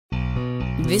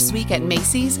This week at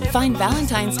Macy's, find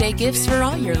Valentine's Day gifts for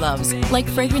all your loves, like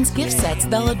fragrance gift sets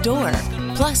they'll adore.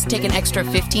 Plus, take an extra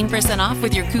 15% off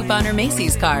with your coupon or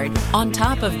Macy's card, on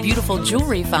top of beautiful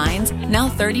jewelry finds, now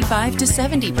 35 to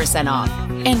 70% off,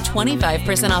 and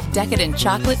 25% off decadent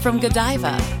chocolate from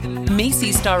Godiva.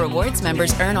 Macy's Star Rewards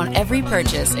members earn on every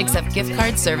purchase except gift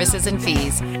card services and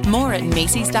fees. More at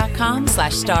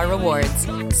Macys.com/Star Rewards.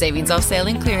 Savings off sale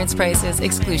and clearance prices.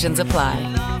 Exclusions apply.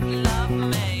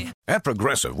 At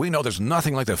Progressive, we know there's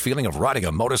nothing like the feeling of riding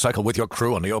a motorcycle with your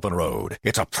crew on the open road.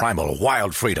 It's a primal,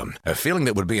 wild freedom, a feeling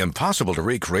that would be impossible to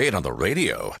recreate on the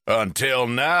radio. Until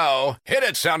now. Hit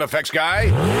it, sound effects guy!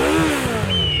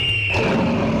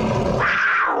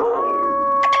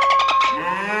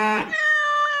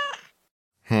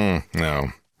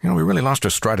 No. We really lost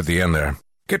our stride at the end there.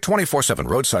 Get 24/7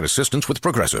 roadside assistance with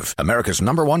Progressive, America's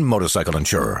 #1 motorcycle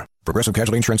insurer. Progressive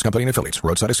Casualty Insurance Company and Affiliates.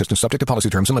 Roadside assistance subject to policy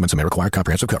terms and limits and may require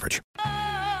comprehensive coverage.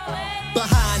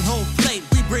 Behind home plate,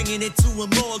 we bringing it to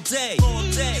them all day. All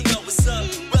day. You know what's up?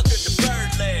 Welcome to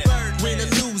Birdland. Win or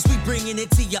lose, we bringing it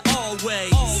to you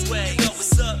always. Always. You know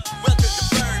what's up? Welcome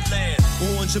to Birdland.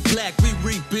 Orange or black, we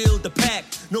rebuild the pack.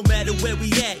 No matter where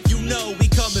we at, you know we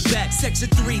coming back. Section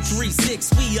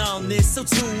 336, we on this, so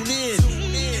tune in.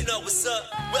 You know what's up?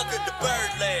 Welcome to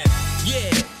Birdland.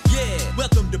 Yeah, yeah.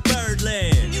 Welcome to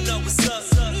Birdland. You know what's up?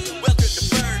 Welcome to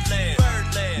Birdland.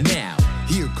 Birdland. Now,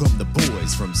 here come the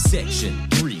boys from Section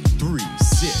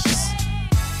 336.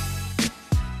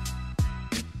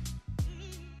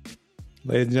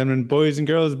 Ladies and gentlemen, boys and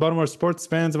girls, Baltimore sports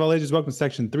fans of all ages, welcome to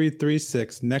Section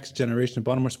 336, Next Generation of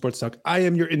Baltimore Sports Talk. I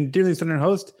am your endearingly standard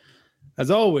host. As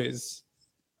always,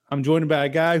 I'm joined by a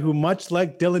guy who, much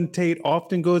like Dylan Tate,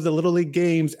 often goes to Little League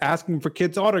games asking for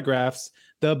kids' autographs,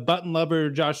 the button lover,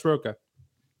 Josh Roca.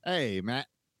 Hey, Matt.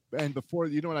 And before,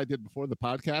 you know what I did before the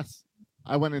podcast?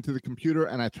 I went into the computer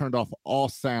and I turned off all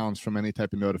sounds from any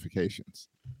type of notifications.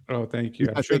 Oh, thank you.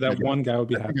 I'm sure that one guy would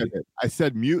be happy. I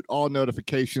said mute all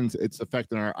notifications. It's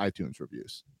affecting our iTunes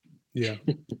reviews. Yeah,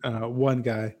 one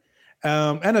guy.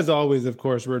 And as always, of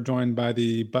course, we're joined by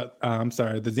the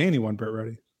zany one, Burt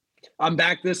Reddy. I'm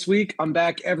back this week. I'm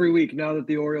back every week now that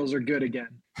the Orioles are good again.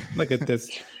 Look at this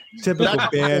typical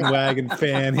bandwagon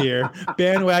fan here,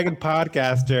 bandwagon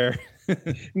podcaster.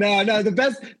 No.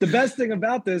 The best thing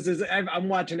about this is I'm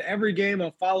watching every game.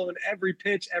 I'm following every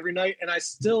pitch every night, and I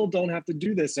still don't have to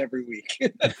do this every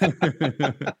week.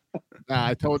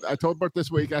 I told Bert this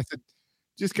week. I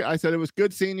said it was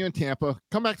good seeing you in Tampa.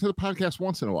 Come back to the podcast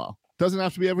once in a while. Doesn't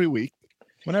have to be every week.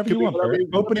 Whenever you want.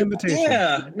 Open invitation.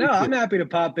 Yeah, no, I'm happy to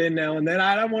pop in now and then.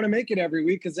 I don't want to make it every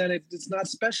week because then it's not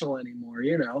special anymore.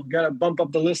 Got to bump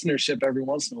up the listenership every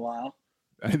once in a while.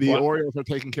 And the Orioles are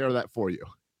taking care of that for you.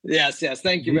 Yes.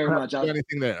 Thank you very much.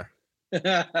 Anything there?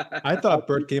 I thought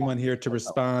Bert came on here to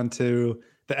respond to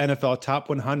the NFL Top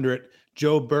 100,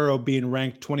 Joe Burrow being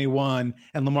ranked 21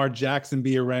 and Lamar Jackson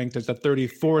being ranked as the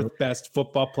 34th best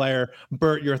football player.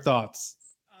 Bert, your thoughts?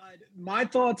 My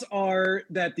thoughts are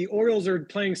that the Orioles are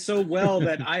playing so well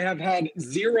that I have had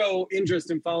zero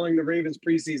interest in following the Ravens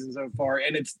preseason so far,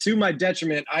 and it's to my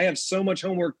detriment. I have so much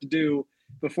homework to do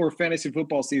before fantasy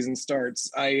football season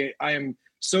starts. I am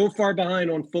so far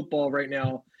behind on football right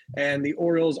now, and the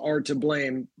Orioles are to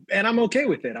blame, and I'm okay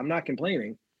with it. I'm not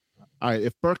complaining. All right,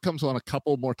 if Burke comes on a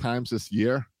couple more times this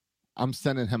year, I'm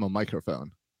sending him a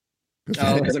microphone.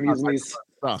 Because I'm using these.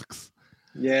 Sucks.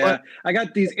 Yeah, but I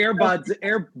got these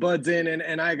earbuds in,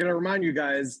 and I got to remind you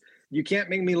guys, you can't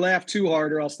make me laugh too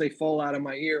hard or else they fall out of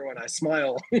my ear when I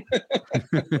smile. And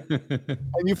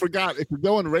you forgot, if you're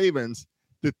going Ravens,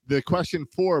 the question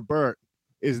for Bert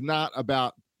is not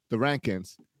about the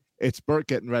rankings. It's Bert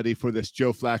getting ready for this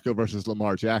Joe Flacco versus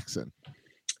Lamar Jackson.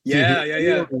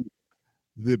 Yeah.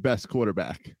 The best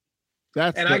quarterback.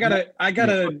 I got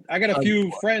a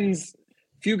few friends,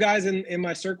 few guys in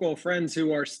my circle of friends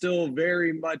who are still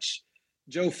very much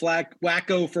Joe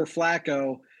Wacko for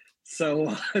Flacco.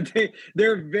 So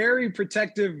they're very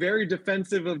protective, very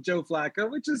defensive of Joe Flacco,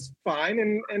 which is fine.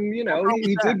 And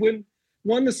he did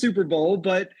won the Super Bowl,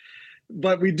 but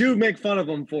we do make fun of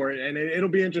him for it. And it'll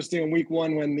be interesting in week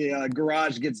 1 when the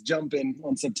garage gets jumping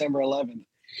on September 11th.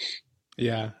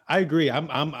 Yeah, I agree. I'm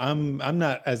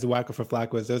not as wacko for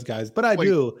Flacco as those guys, but I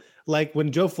do like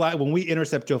when we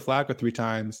intercept Joe Flacco 3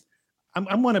 times.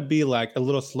 I'm going to be like a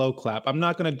little slow clap. I'm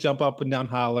not going to jump up and down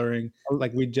hollering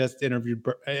like we just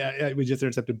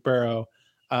intercepted Burrow.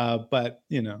 But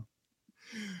all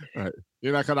right,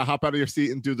 you're not going to hop out of your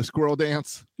seat and do the squirrel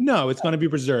dance. No, it's going to be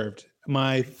reserved.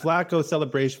 My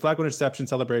Flacco interception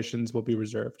celebrations will be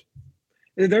reserved.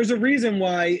 There's a reason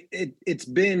why it's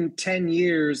been 10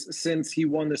 years since he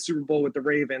won the Super Bowl with the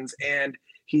Ravens, and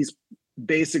he's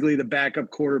basically the backup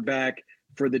quarterback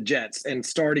for the Jets and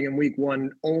starting in week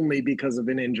 1 only because of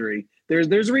an injury.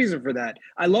 There's a reason for that.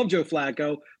 I love Joe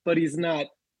Flacco, but he's not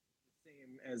the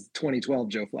same as 2012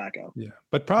 Joe Flacco. Yeah.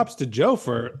 But props to Joe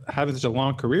for having such a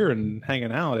long career and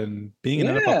hanging out and being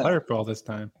an NFL player for all this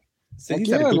time. So he's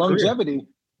had a good longevity.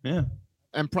 Career. Yeah.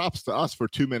 And props to us for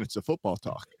 2 minutes of football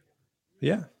talk.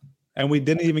 Yeah. And we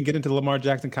didn't even get into the Lamar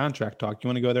Jackson contract talk. You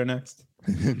want to go there next?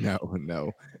 No,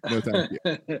 thank you.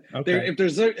 Okay. If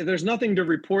there's nothing to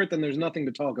report, then there's nothing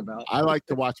to talk about. I like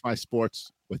to watch my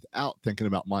sports without thinking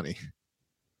about money.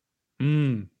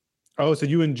 Oh, so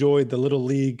you enjoyed the Little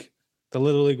League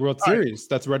World Series?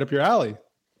 That's right up your alley.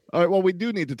 All right. Well, we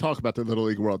do need to talk about the Little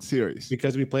League World Series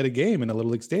because we played a game in a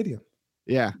Little League stadium.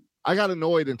 Yeah, I got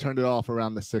annoyed and turned it off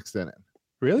around the 6th inning.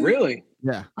 Really?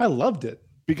 Yeah, I loved it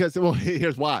because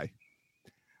here's why.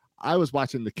 I was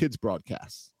watching the kids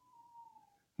broadcast.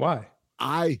 Why?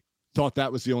 I thought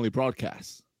that was the only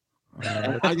broadcast.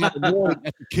 I got annoyed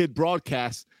at the kid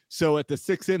broadcast, so at the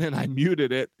 6th inning, I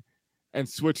muted it and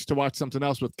switched to watch something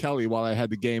else with Kelly while I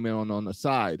had the game on the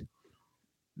side.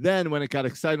 Then when it got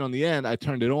exciting on the end, I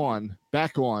turned it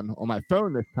back on my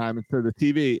phone this time instead of the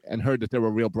TV and heard that there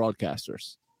were real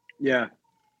broadcasters. Yeah.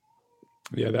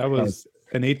 Yeah, that was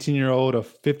an 18-year-old, a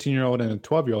 15-year-old, and a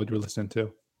 12-year-old you were listening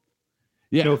to.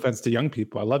 Yeah. No offense to young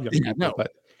people. I love young people. No.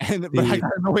 But I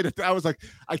got annoyed at that. I was like,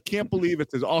 I can't believe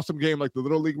it's an awesome game like the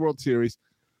Little League World Series.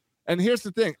 And here's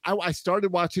the thing. I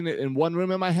started watching it in one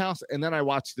room in my house, and then I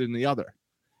watched it in the other.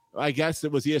 I guess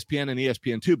it was ESPN and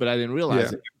ESPN2, but I didn't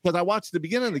realize it. Because I watched the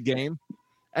beginning of the game,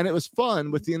 and it was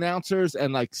fun with the announcers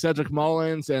and like Cedric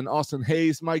Mullins and Austin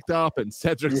Hayes mic'd up, and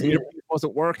Cedric's earpiece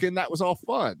wasn't working. That was all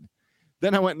fun.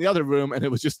 Then I went in the other room, and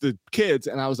it was just the kids,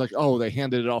 and I was like, oh, they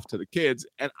handed it off to the kids,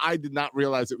 and I did not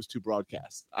realize it was 2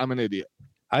 broadcasts. I'm an idiot.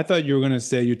 I thought you were going to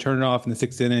say you turned it off in the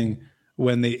 6th inning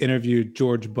when they interviewed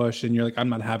George Bush, and you're like, I'm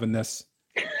not having this.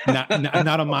 Not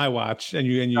on my watch. And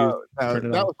you turned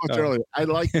it that off. was much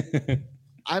earlier.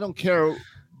 I don't care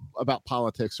about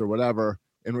politics or whatever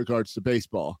in regards to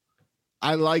baseball.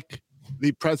 I like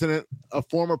the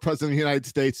former president of the United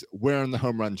States wearing the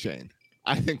home run chain.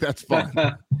 I think that's fun.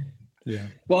 Yeah.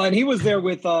 Well, and he was there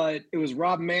with it was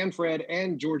Rob Manfred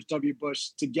and George W. Bush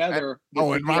together.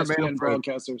 And Rob ESPN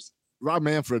broadcasters. Rob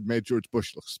Manfred made George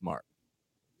Bush look smart.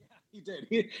 Yeah, he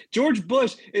did. George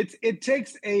Bush. It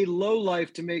takes a low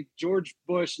life to make George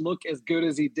Bush look as good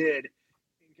as he did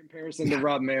in comparison to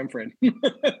Rob Manfred.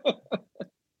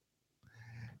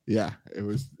 Yeah, it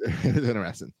was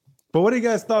interesting. But what are you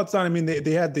guys' thoughts on? I mean,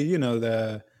 they had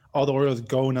all the Orioles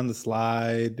going on the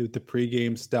slide with the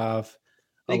pregame stuff.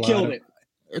 They killed it.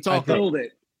 It's all killed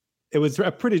it. It was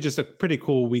a pretty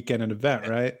cool weekend and event,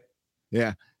 right?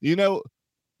 Yeah. You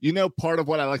know, part of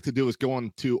what I like to do is go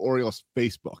on to Orioles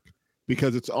Facebook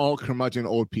because it's all curmudgeon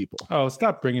old people. Oh,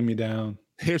 stop bringing me down.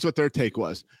 Here's what their take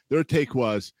was.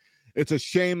 It's a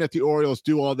shame that the Orioles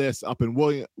do all this up in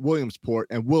Williamsport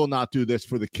and will not do this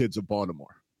for the kids of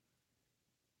Baltimore.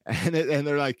 And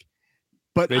they're like,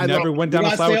 but they never went down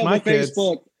the slide with my kids.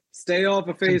 Stay off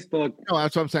of Facebook. No,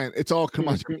 that's what I'm saying. It's all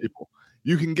curmudgeon people.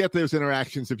 You can get those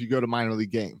interactions if you go to minor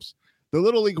league games. The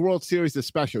Little League World Series is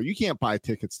special. You can't buy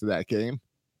tickets to that game.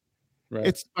 Right.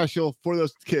 It's special for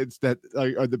those kids that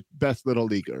are the best little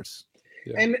leaguers.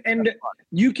 Yeah. And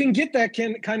you can get that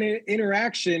kind of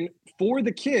interaction for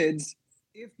the kids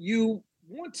if you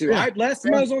want to. Yeah. Last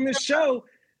time I was on this show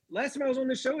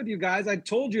with you guys, I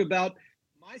told you about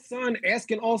my son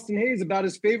asking Austin Hayes about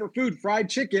his favorite food, fried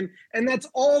chicken, and that's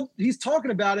all he's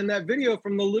talking about in that video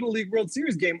from the Little League World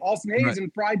Series game, Austin Hayes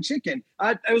and fried chicken.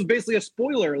 It was basically a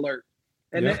spoiler alert,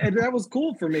 and that was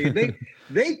cool for me.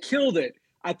 They killed it.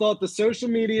 I thought the social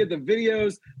media, the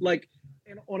videos, like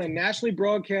on a nationally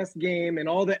broadcast game and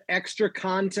all the extra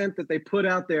content that they put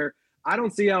out there, I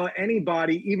don't see how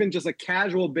anybody, even just a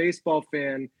casual baseball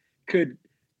fan, could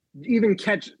even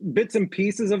catch bits and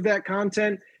pieces of that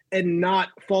content and not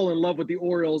fall in love with the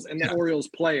Orioles and the Orioles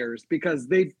players, because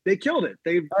they killed it.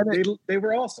 They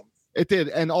were awesome. It did.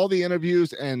 And all the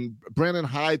interviews and Brandon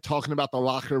Hyde talking about the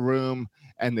locker room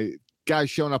and the guys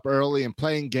showing up early and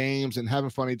playing games and having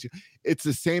fun. It's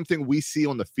the same thing we see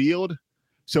on the field.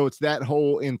 So it's that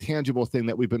whole intangible thing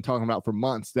that we've been talking about for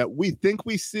months that we think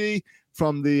we see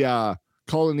from the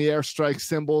calling the airstrike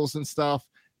symbols and stuff,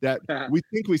 that we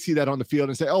think we see that on the field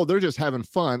and say, oh, they're just having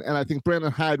fun. And I think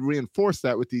Brandon Hyde reinforced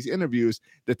that with these interviews,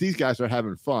 that these guys are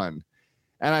having fun.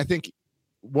 And I think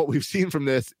what we've seen from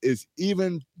this is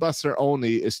even Buster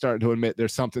Olney is starting to admit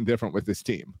there's something different with this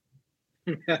team.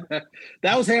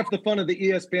 That was half the fun of the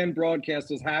ESPN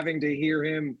broadcast, was having to hear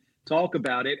him talk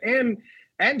about it. And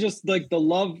just like the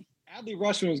love, Adley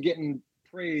Rutschman was getting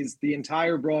praise the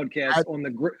entire broadcast on the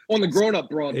grown-up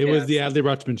broadcast. It was the Adley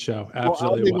Rutschman show.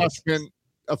 Absolutely. Well, Adley Rutschman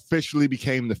officially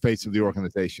became the face of the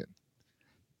organization.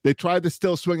 They tried to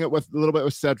still swing it with a little bit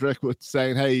with Cedric, with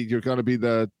saying, hey, you're going to be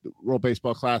the World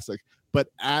Baseball Classic. But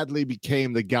Adley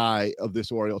became the guy of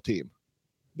this Oriole team,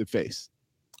 the face.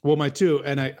 Well, my two,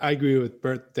 and I agree with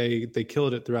Bert, they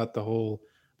killed it throughout the whole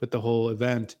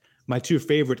event. My two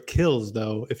favorite kills,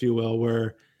 though, if you will,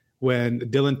 were when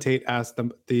Dylan Tate asked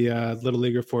the little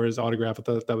leaguer for his autograph. I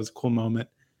thought that was a cool moment.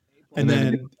 And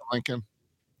then Lincoln.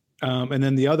 And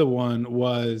then the other one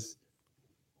was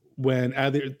when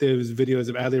there was videos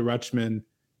of Adley Rutschman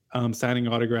signing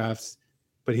autographs,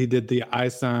 but he did the I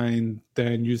sign,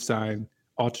 then you sign,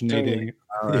 alternating.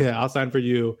 Totally. Yeah, I'll sign for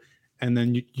you, and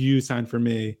then you sign for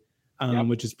me,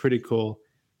 which is pretty cool.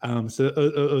 So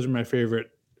those are my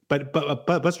favorite. But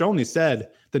Buster Olney said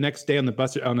the next day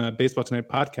on a Baseball Tonight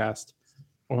podcast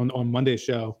on Monday's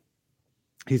show,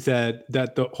 he said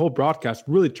that the whole broadcast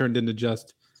really turned into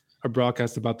just a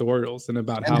broadcast about the Orioles and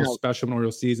about how special an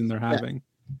Orioles season they're having.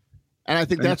 And I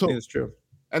think that's what is true.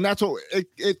 And that's what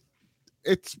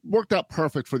it's worked out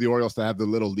perfect for the Orioles to have the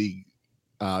Little League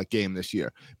game this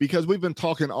year, because we've been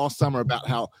talking all summer about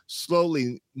how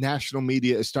slowly national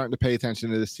media is starting to pay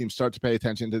attention to this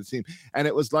team, and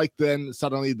it was like then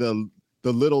suddenly the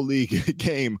Little League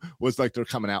game was like their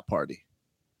coming out party.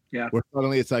 Yeah, where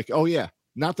suddenly it's like, oh yeah,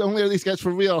 not only are these guys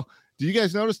for real. Do you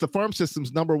guys notice the farm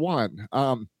system's number one?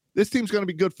 This team's going to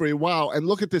be good for a while, and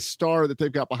look at this star that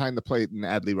they've got behind the plate in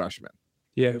Adley Rutschman.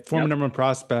 Yeah, former number one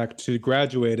prospect who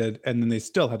graduated, and then they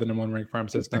still have the number one ranked farm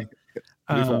system.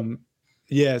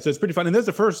 Yeah, so it's pretty fun. And there's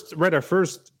our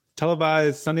first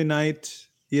televised Sunday night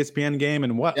ESPN game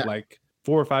in like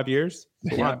 4 or 5 years?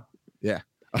 Yeah.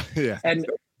 And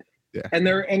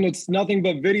it's nothing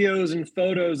but videos and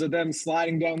photos of them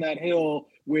sliding down that hill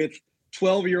with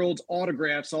 12-year-olds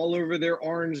autographs all over their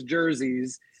orange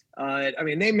jerseys. I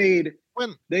mean, they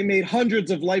made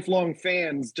hundreds of lifelong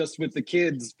fans just with the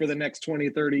kids for the next 20,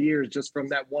 30 years just from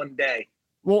that one day.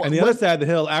 Well, and the other side of the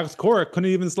hill, Alex Cora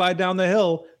couldn't even slide down the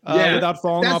hill without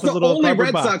falling off his little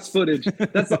cardboard box. Sox footage.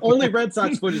 That's the only Red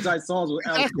Sox footage I saw was with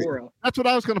Alex Cora. That's what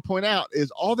I was going to point out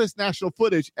is all this national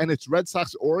footage, and it's Red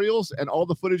Sox Orioles, and all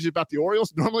the footage about the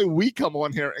Orioles. Normally we come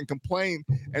on here and complain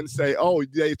and say, oh,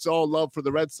 it's all love for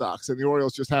the Red Sox, and the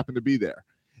Orioles just happen to be there.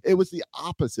 It was the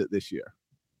opposite this year.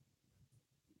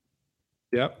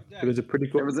 Yep, it was a pretty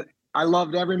cool. I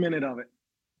loved every minute of it.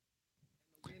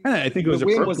 And I think it was the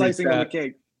win was icing on the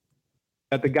cake.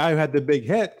 That the guy who had the big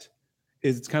hit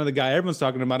is kind of the guy everyone's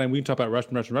talking about, and we talk about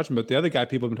Rutschman, but the other guy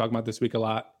people have been talking about this week a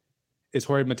lot is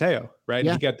Jorge Mateo, right?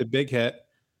 Yeah. He got the big hit,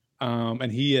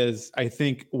 and he is, I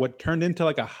think, what turned into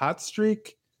like a hot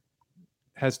streak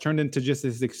has turned into just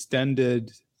this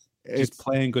extended, just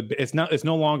playing good. It's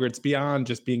no longer. It's beyond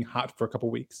just being hot for a couple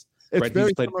weeks. Right?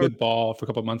 He's played good ball for a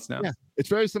couple months now. Yeah, it's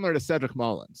very similar to Cedric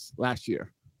Mullins last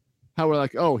year. How we're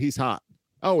like, oh, he's hot.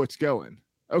 Oh, it's going.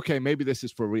 Okay, maybe this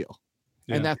is for real.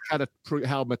 Yeah. And that's kind of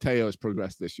how Mateo has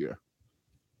progressed this year.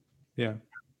 Yeah.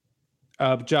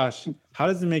 Josh, how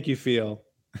does it make you feel?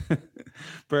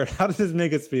 Bert, how does this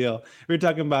make us feel? We were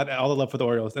talking about all the love for the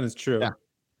Orioles, and it's true.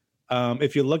 Yeah.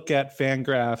 If you look at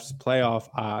FanGraphs playoff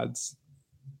odds,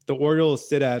 the Orioles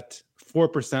sit at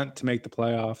 4% to make the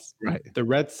playoffs. Right. The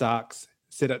Red Sox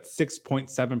sit at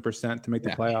 6.7% to make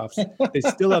the playoffs. They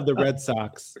still have the Red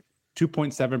Sox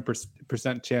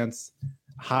 2.7% chance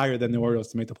higher than the Orioles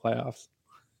to make the playoffs.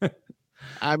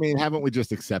 I mean, haven't we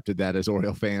just accepted that as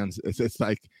Oriole fans? It's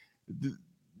like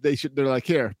they're like,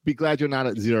 here, be glad you're not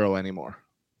at 0 anymore.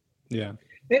 Yeah.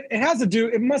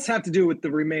 It must have to do with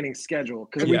the remaining schedule,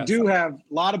 because we do have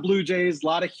a lot of Blue Jays, a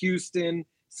lot of Houston,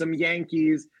 some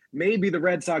Yankees. Maybe the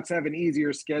Red Sox have an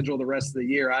easier schedule the rest of the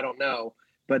year. I don't know.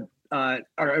 But or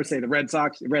I would say the Red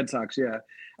Sox, yeah.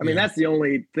 I mean, that's the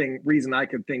only reason I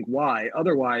could think why.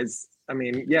 Otherwise, I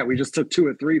mean, we just took 2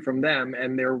 or 3 from them,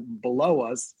 and they're below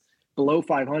us, below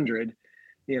 500.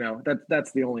 You know,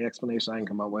 that's the only explanation I can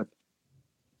come up with.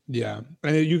 Yeah,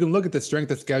 and you can look at the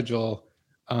strength of schedule,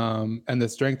 and the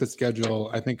strength of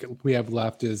schedule I think we have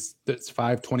left is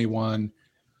 521,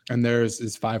 and theirs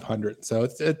is 500. So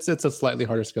it's a slightly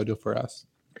harder schedule for us.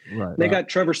 Right. They got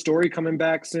Trevor Story coming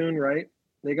back soon, right?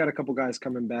 They got a couple guys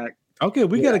coming back. Okay,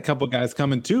 we got a couple guys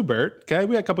coming too, Bert. Okay,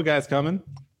 we got a couple guys coming.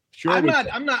 Sure.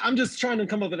 I'm just trying to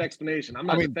come up with an explanation. I'm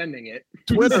not defending it.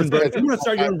 Listen, Bert, if you want to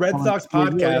start your Red Sox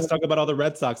podcast, talk about all the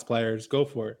Red Sox players. Go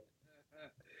for it.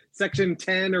 Section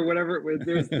 10 or whatever.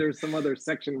 There's some other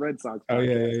section Red Sox. Oh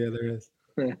yeah, there is.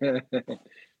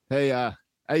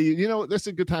 Hey, you know, this is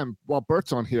a good time while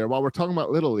Bert's on here. While we're talking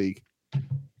about Little League,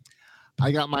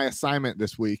 I got my assignment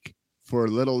this week for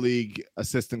Little League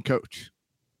assistant coach.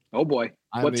 Oh boy,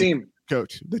 I'm what the team?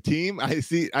 Coach. The team,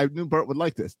 I knew Bert would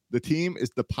like this. The team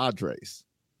is the Padres.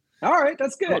 All right,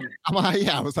 that's good.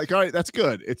 I was like, all right, that's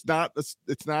good. It's not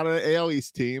an AL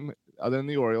East team other than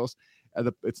the Orioles.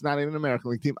 It's not even an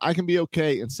American League team. I can be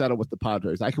okay and settle with the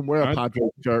Padres. I can wear a Padres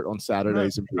shirt on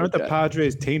Saturdays. Aren't the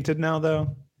Padres tainted now,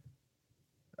 though?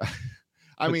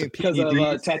 I mean, because of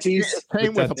Tatis,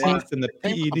 came with Tatis and the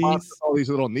PEDs, all these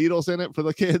little needles in it for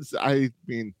the kids. I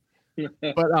mean,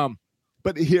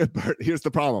 but here's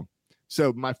the problem.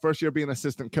 So my first year being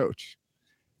assistant coach,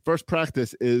 first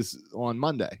practice is on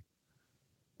Monday.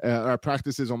 Our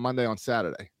practice is on Monday on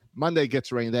Saturday. Monday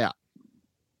gets rained out.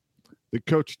 The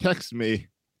coach texts me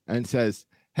and says,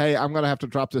 "Hey, I'm going to have to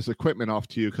drop this equipment off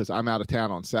to you because I'm out of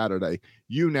town on Saturday.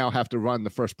 You now have to run the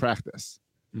first practice."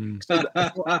 So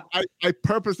I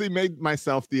purposely made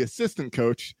myself the assistant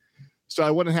coach so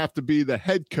I wouldn't have to be the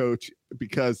head coach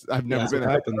because I've never been a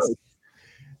head coach.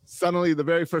 Suddenly, the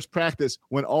very first practice,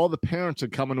 when all the parents are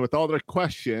coming with all their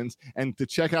questions and to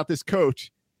check out this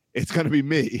coach, it's going to be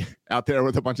me out there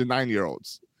with a bunch of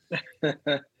 9-year-olds.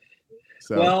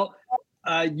 So. Well,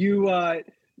 you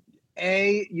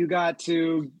got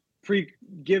to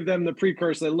give them the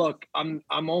precursor. Look, I'm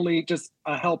only just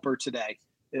a helper today.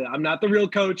 I'm not the real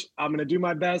coach. I'm going to do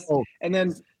my best. And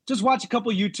then just watch a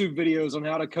couple YouTube videos on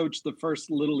how to coach the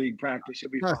first Little League practice.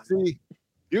 You'll be fine. See,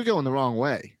 you're going the wrong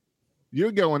way.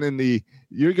 You're going in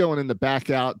the back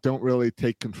out. Don't really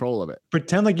take control of it.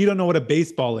 Pretend like you don't know what a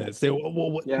baseball is. Say,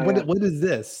 what is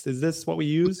this? Is this what we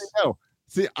use? No.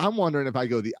 See, I'm wondering if I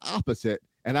go the opposite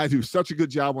and I do such a good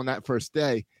job on that first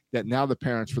day that now the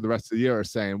parents for the rest of the year are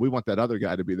saying, we want that other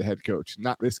guy to be the head coach,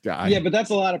 not this guy. Yeah, but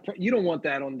that's a lot of you don't want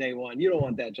that on day one. You don't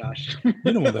want that, Josh. You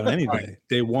don't want that on any day.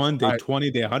 Day 1, day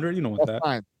 20, day 100. You don't want that.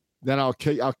 Fine. Then I'll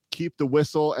keep the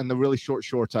whistle and the really short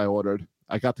shorts I ordered.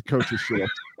 I got the coach's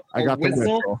shorts. I got the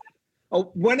whistle.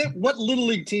 Oh, what Little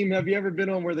League team have you ever been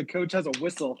on where the coach has a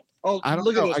whistle? Oh,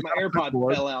 look at this. My AirPod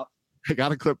fell out. I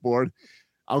got a clipboard.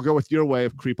 I'll go with your way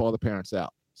of creep all the parents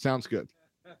out. Sounds good.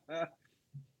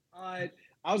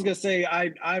 I was going to say,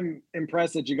 I'm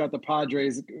impressed that you got the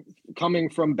Padres coming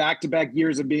from back-to-back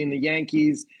years of being the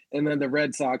Yankees and then the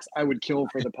Red Sox. I would kill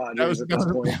for the Padres at this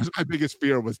point. That was my biggest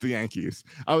fear was the Yankees.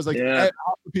 I was like,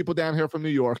 all the people down here from New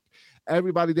York,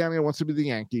 everybody down here wants to be the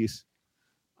Yankees.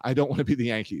 I don't want to be the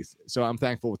Yankees. So I'm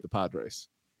thankful with the Padres.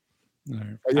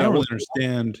 Right. I don't really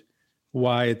understand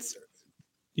why it's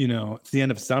the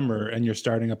end of summer and you're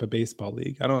starting up a baseball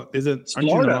league. Aren't you in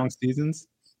the wrong seasons?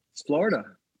 It's Florida.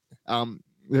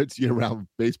 It's year-round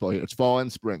baseball here. It's fall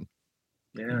and spring.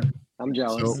 Yeah, I'm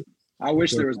jealous. So, I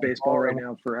wish there was baseball right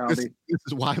now for Albie. This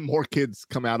is why more kids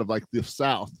come out of like the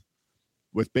South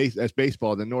with as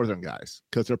baseball than Northern guys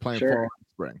because they're playing fall and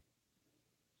spring.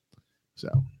 So,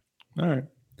 all right.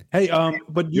 Hey,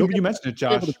 but you mentioned it,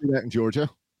 Josh. Able to do that in Georgia.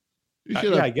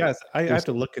 I guess I have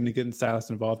to look into getting Sass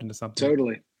involved into something.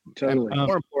 Totally. And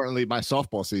more importantly, my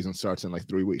softball season starts in like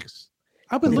 3 weeks.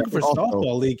 I've been looking for a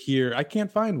softball league here. I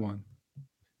can't find one.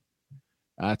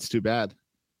 That's too bad.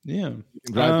 Yeah. You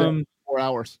can drive 4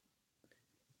 hours.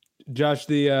 Josh,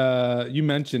 you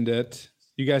mentioned it.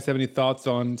 You guys have any thoughts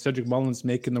on Cedric Mullins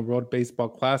making the World Baseball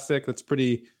Classic? That's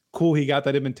pretty cool. He got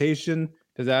that invitation.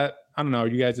 Does that, I don't know, are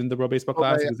you guys in the World Baseball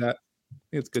Classic? Yeah. Is that, I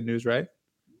think it's good news, right?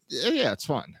 Yeah, it's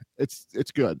fun. It's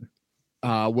good.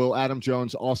 Will Adam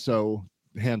Jones also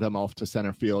hand him off to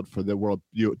center field for the World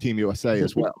Team USA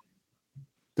as well?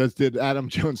 Did Adam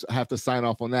Jones have to sign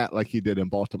off on that like he did in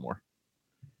Baltimore?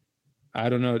 I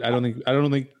don't know. I don't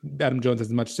think Adam Jones has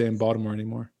much say in Baltimore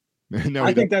anymore.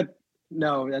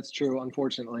 No, that's true,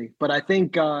 unfortunately. But I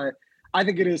think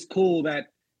it is cool that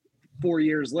 4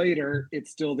 years later,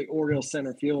 it's still the Orioles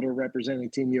center fielder representing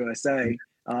Team USA.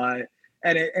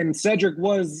 And Cedric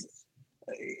was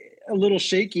a little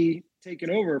shaky taking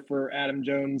over for Adam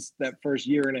Jones that first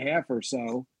year and a half or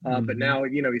so. But now,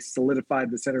 he's solidified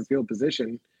the center field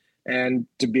position, and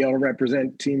to be able to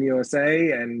represent Team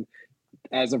USA and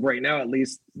as of right now, at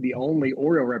least the only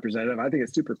Oriole representative, I think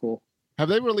it's super cool. Have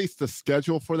they released the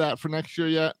schedule for that for next year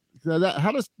yet?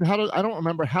 How does I don't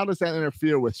remember. How does that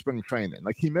interfere with spring training?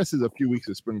 Like he misses a few weeks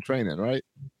of spring training, right?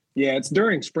 Yeah, it's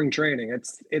during spring training.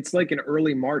 It's like in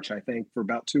early March, I think, for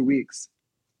about 2 weeks.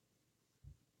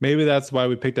 Maybe that's why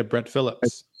we picked up Brett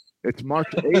Phillips. It's March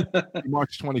 8th,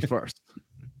 March 21st.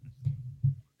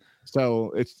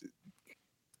 So it's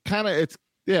kind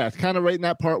of right in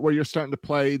that part where you're starting to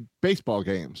play baseball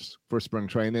games for spring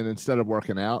training instead of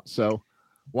working out. So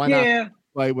why not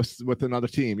play with another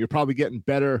team? You're probably getting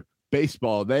better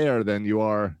baseball there than you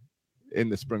are in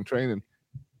the spring training.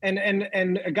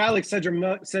 And a guy like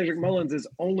Cedric Mullins is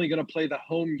only going to play the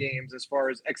home games as far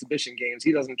as exhibition games.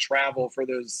 He doesn't travel for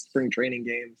those spring training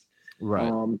games.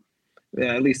 Right.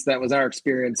 Yeah, at least that was our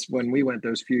experience when we went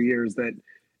those few years. That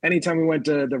anytime we went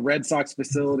to the Red Sox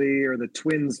facility or the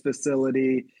Twins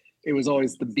facility, it was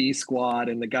always the B squad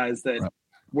and the guys that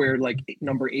wear like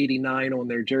number 89 on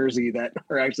their jersey that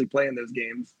are actually playing those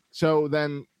games. So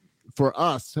then for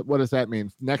us, what does that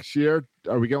mean? Next year,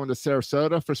 are we going to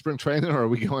Sarasota for spring training, or are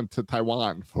we going to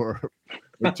Taiwan for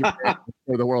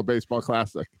the World Baseball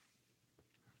Classic?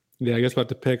 Yeah, I guess we'll have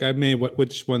to pick. I mean,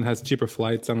 which one has cheaper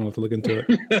flights? I don't know if to look into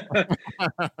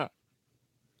it.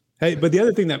 Hey, but the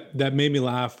other thing that made me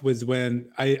laugh was when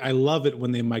I love it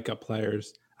when they mic up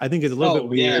players. I think it's a little bit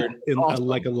weird in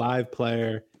like a live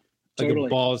player. Like a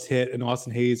ball's hit and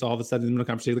Austin Hayes all of a sudden in the middle of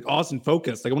the conversation, like Austin,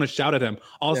 focus. Like I want to shout at him.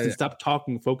 Austin, stop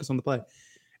talking, focus on the play.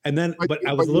 And then, but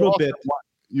I was a little bit.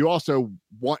 You also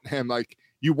want him, like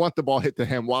you want the ball hit to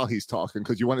him while he's talking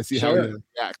because you want to see how he's going to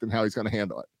react and how he's going to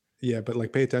handle it. Yeah, but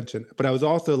like pay attention. But I was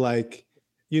also like,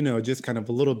 just kind of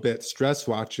a little bit stress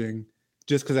watching,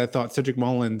 just because I thought Cedric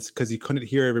Mullins, because he couldn't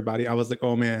hear everybody. I was like,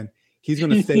 oh man, he's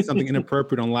going to say something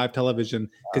inappropriate on live television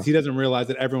because he doesn't realize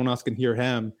that everyone else can hear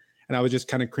him. And I was just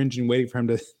kind of cringing, waiting for him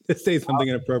to say something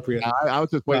inappropriate. I was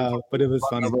just waiting, but it was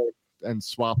funny. And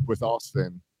swap with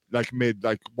Austin, like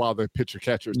while the pitcher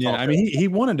catcher's talking. I mean, he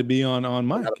wanted to be on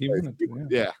mic. He wanted to,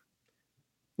 yeah.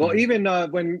 Well, even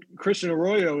when Christian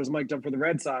Arroyo was mic'd up for the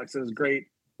Red Sox, it was great.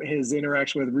 His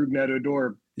interaction with Rougned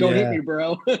Odor. Don't hit me,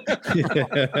 bro.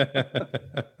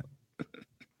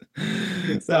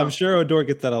 So I'm sure Odor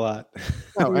gets that a lot.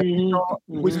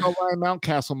 We saw Ryan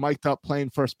Mountcastle mic'd up playing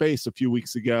first base a few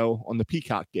weeks ago on the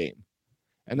Peacock game.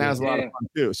 And that was a lot of fun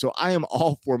too. So I am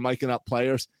all for micing up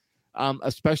players,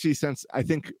 especially since I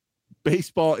think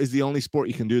baseball is the only sport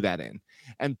you can do that in.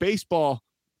 And baseball,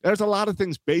 there's a lot of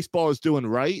things baseball is doing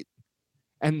right.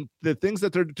 And the things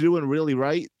that they're doing really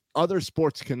right, other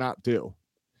sports cannot do.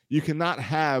 You cannot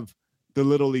have the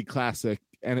Little League Classic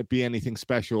and it be anything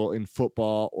special in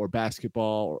football or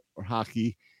basketball or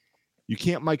hockey. You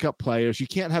can't mic up players. You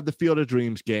can't have the Field of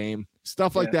Dreams game.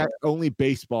 Stuff like that only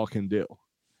baseball can do.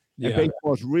 And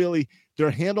baseball is really,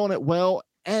 they're handling it well.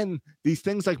 And these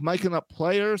things like micing up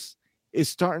players is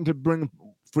starting to bring,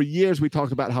 for years we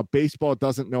talked about how baseball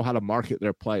doesn't know how to market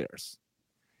their players.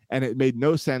 And it made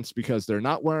no sense because they're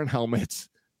not wearing helmets,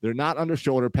 they're not under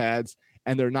shoulder pads,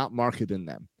 and they're not marketing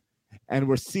them. And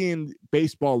we're seeing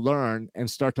baseball learn and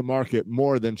start to market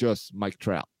more than just Mike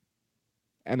Trout.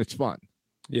 And it's fun.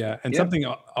 Yeah. And something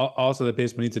also that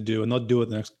baseball needs to do, and they'll do it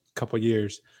the next couple of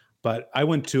years. But I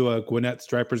went to a Gwinnett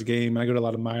Stripers game. And I go to a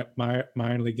lot of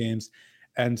minor league games.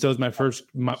 And so it was my first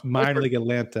minor league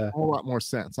Atlanta. A whole lot more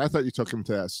sense. I thought you took him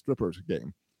to a Strippers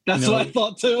game. That's what I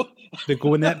thought too. The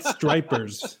Gwinnett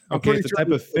Stripers. Okay, it's a type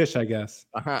of fish, I guess.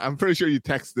 I'm pretty sure you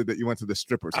texted that you went to the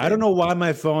Strippers game. I don't know why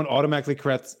my phone automatically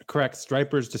corrects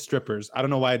Stripers to Strippers. I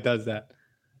don't know why it does that.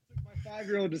 My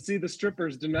 5-year-old to see the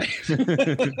Strippers tonight.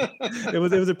 It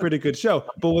was a pretty good show.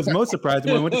 But what was most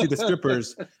surprising when we went to see the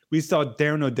Strippers, we saw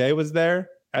Darren O'Day was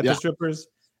there at the Strippers.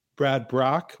 Brad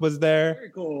Brock was there. Very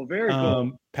cool. Very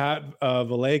cool. Pat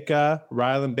Valleca,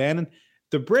 Rylan Bannon.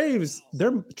 The Braves,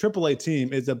 their AAA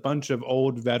team is a bunch of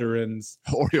old veterans,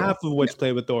 half of which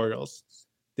play with the Orioles.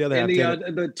 The other half.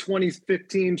 The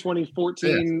 2015,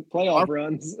 2014 playoff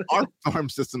runs. Our farm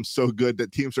system's so good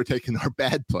that teams are taking our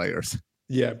bad players.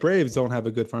 Yeah, Braves don't have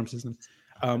a good farm system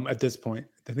at this point.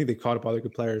 I think they caught up all their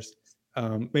good players.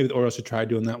 Maybe the Orioles should try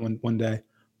doing that one day.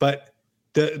 But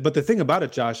the thing about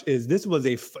it, Josh, is this was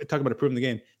talk about improving the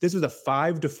game. This was a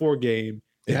 5-4 game.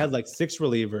 They had like 6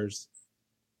 relievers.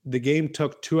 The game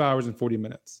took 2 hours and 40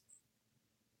 minutes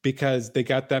because they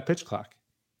got that pitch clock.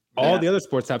 All the other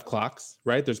sports have clocks,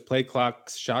 right? There's play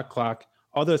clocks, shot clock,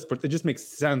 all those sports. It just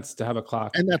makes sense to have a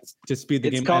clock and that's to speed the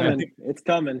game. It's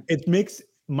coming. It makes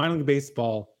minor league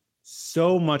baseball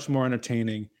so much more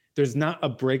entertaining. There's not a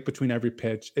break between every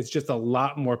pitch. It's just a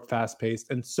lot more fast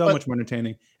paced and much more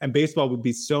entertaining. And baseball would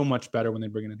be so much better when they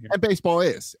bring it in here. And baseball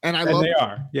is, and I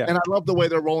love the way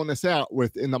they're rolling this out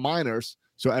in the minors.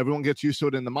 So everyone gets used to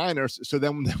it in the minors. So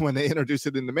then when they introduce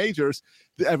it in the majors,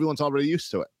 everyone's already used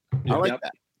to it. I like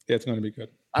that. Yeah, it's going to be good.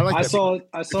 I saw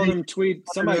them tweet.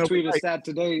 Somebody tweeted a stat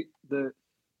today. The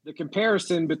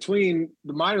comparison between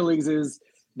the minor leagues is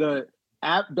the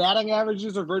batting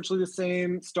averages are virtually the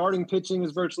same. Starting pitching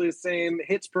is virtually the same.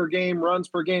 Hits per game, runs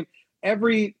per game.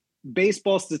 Every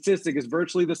baseball statistic is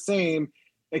virtually the same,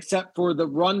 except for the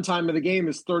run time of the game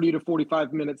is 30 to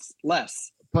 45 minutes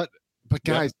less. But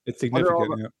guys, it's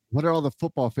significant. What are all the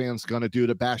football fans going to do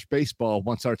to bash baseball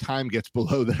once our time gets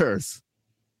below theirs?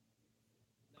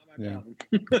 Yeah.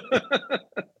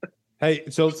 Hey,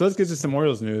 so let's get to some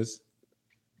Orioles news.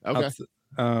 Okay.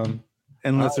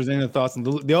 Unless there's any other thoughts.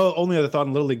 The only other thought in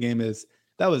the Little League game is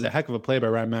that was a heck of a play by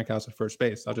Ryan Mountcastle at first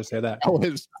base. I'll just say that. Oh,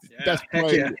 his best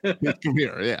play in his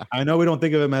career. Yeah. I know we don't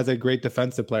think of him as a great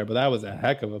defensive player, but that was a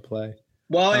heck of a play.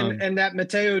 Well, and that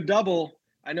Mateo double,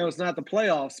 I know it's not the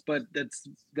playoffs, but that's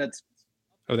that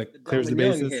clears the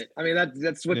Young bases. hit. I mean,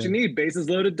 that's what you need. Bases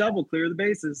loaded double, clear the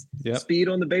bases. Yep. Speed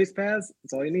on the base paths.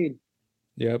 That's all you need.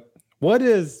 Yep.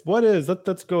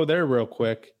 Let's go there real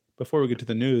quick before we get to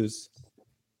the news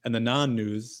and the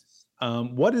non-news.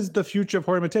 What is the future of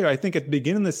Jorge Mateo? I think at the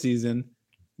beginning of the season,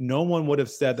 no one would have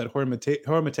said that Jorge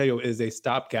Mateo is a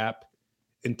stopgap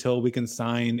until we can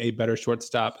sign a better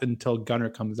shortstop until Gunnar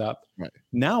comes up. Right.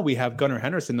 Now we have Gunnar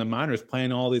Henderson, the minors,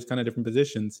 playing all these kind of different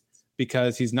positions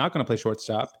because he's not going to play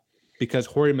shortstop because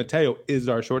Jorge Mateo is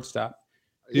our shortstop.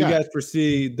 Do you guys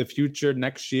foresee the future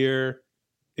next year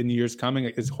in years coming?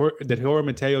 Did Jorge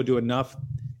Mateo do enough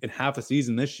in half a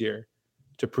season this year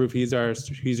to prove he's our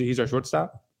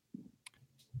shortstop?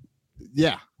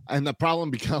 Yeah. And the problem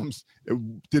becomes,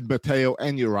 did Mateo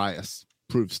and Urias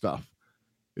prove stuff?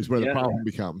 Is where the problem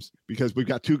becomes, because we've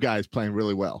got two guys playing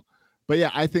really well. But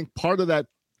yeah, I think part of that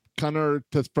Gunnar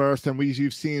to first, and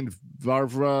you've seen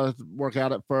Vavra work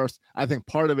out at first. I think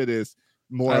part of it is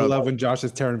more. I love when Josh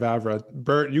is Terran Vavra.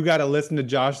 Bert, you got to listen to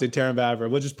Josh say Terran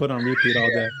Vavra. We'll just put on repeat all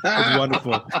day. It's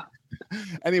wonderful.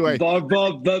 Anyway, Brett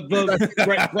Favre.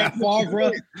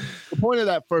 The point of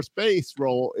that first base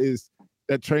role is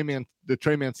that the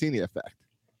Trey Mancini effect.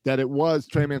 That it was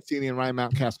Trey Mancini and Ryan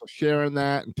Mountcastle sharing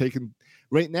that and taking.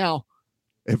 Right now,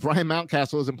 if Ryan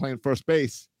Mountcastle isn't playing first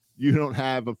base, you don't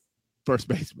have a first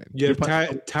baseman. You have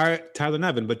Tyler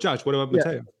Nevin, but Josh, what about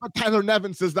Mateo? But Tyler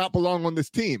Nevin does not belong on this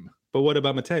team. But what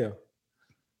about Mateo?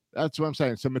 That's what I'm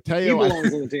saying. So He Mateo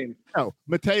belongs on the team. No,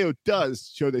 Mateo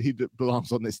does show that he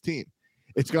belongs on this team.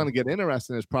 It's going to get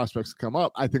interesting as prospects come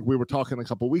up. I think we were talking a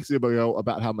couple weeks ago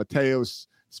about how Mateo's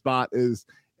spot is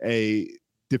a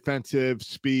defensive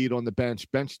speed on the bench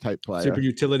type player. Super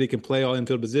utility, can play all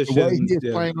infield positions. The way he is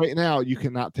playing right now, you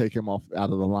cannot take him out of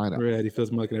the lineup. Right, he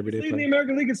feels more like an everyday Leading the player.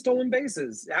 American League in stolen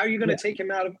bases. How are you going to take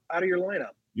him out of your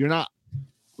lineup? You're not.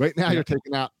 Right now, you're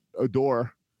taking out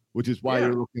Odor, which is why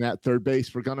you're looking at third base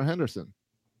for Gunnar Henderson.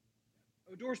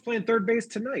 Odor's playing third base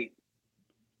tonight.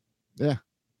 Yeah,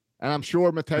 and I'm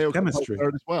sure Mateo can play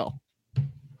third as well.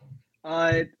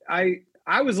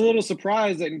 I was a little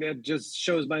surprised, and it just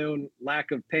shows my own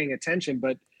lack of paying attention.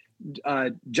 But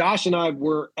Josh and I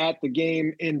were at the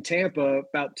game in Tampa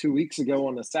about 2 weeks ago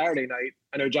on a Saturday night.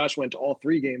 I know Josh went to all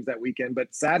three games that weekend,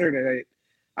 but Saturday night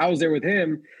I was there with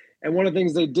him. And one of the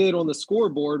things they did on the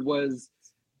scoreboard was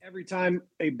every time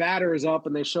a batter is up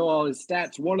and they show all his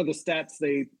stats, one of the stats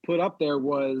they put up there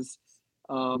was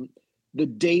the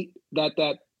date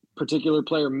that particular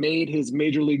player made his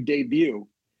major league debut.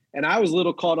 And I was a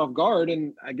little caught off guard.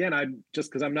 And again, I just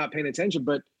because I'm not paying attention,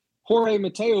 but Jorge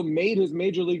Mateo made his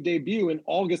major league debut in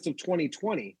August of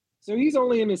 2020. So he's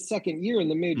only in his second year in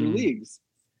the major leagues.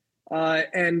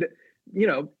 And, you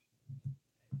know,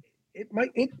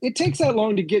 it takes that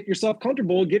long to get yourself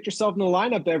comfortable, get yourself in the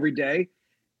lineup every day.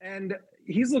 And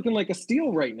he's looking like a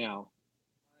steal right now.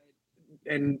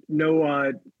 And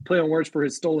no play on words for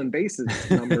his stolen bases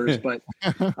numbers, but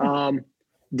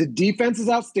the defense is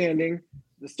outstanding.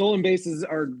 The stolen bases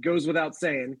goes without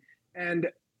saying. And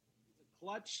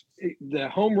clutch, the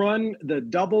home run, the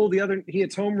double, he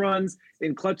hits home runs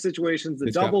in clutch situations. The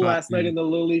double last night in the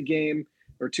Little League game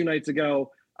or 2 nights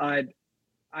ago. I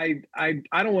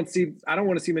don't want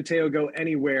to see Mateo go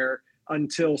anywhere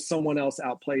until someone else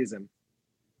outplays him.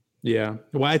 Yeah.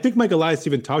 Well, I think Mike Elias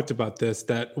even talked about this,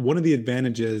 that one of the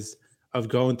advantages of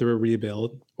going through a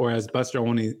rebuild, or as Buster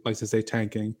Olney likes to say,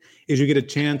 tanking, is you get a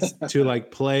chance to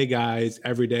like play guys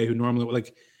every day who normally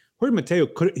like Jorge Mateo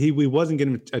we wasn't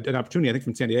getting an opportunity, I think,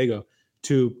 from San Diego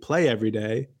to play every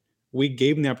day. We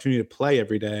gave him the opportunity to play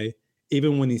every day.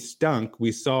 Even when he stunk,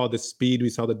 we saw the speed, we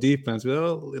saw the defense.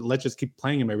 Let's just keep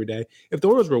playing him every day. If the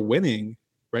Orioles were winning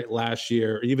right last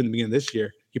year, or even the beginning of this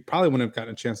year, he probably wouldn't have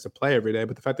gotten a chance to play every day.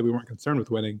 But the fact that we weren't concerned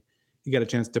with winning, he got a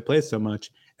chance to play so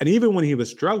much. And even when he was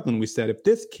struggling, we said, if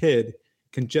this kid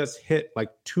can just hit like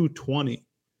 220,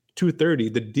 230,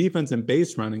 the defense and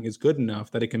base running is good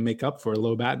enough that it can make up for a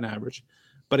low batting average.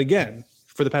 But again,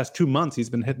 for the past 2 months, he's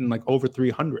been hitting like over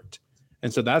 300.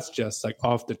 And so that's just like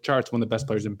off the charts, one of the best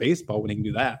players in baseball when he can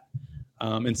do that.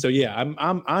 And so, yeah,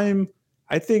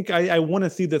 I think I want to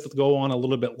see this go on a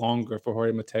little bit longer for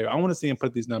Jorge Mateo. I want to see him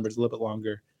put these numbers a little bit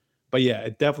longer. But yeah,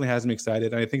 it definitely has me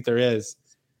excited. And I think there is,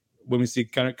 when we see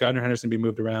Gunnar Henderson be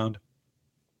moved around,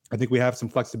 I think we have some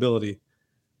flexibility.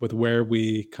 with where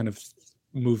we kind of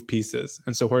move pieces.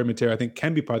 And so Jorge Mateo, I think,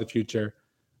 can be part of the future,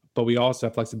 but we also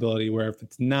have flexibility where if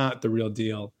it's not the real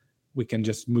deal, we can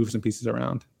just move some pieces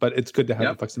around. But it's good to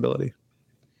have the flexibility.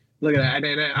 Look at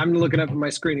that. I'm looking up at my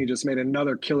screen. He just made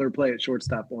another killer play at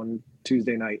shortstop on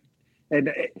Tuesday night. And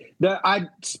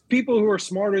people who are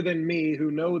smarter than me,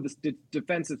 who know the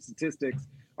defensive statistics,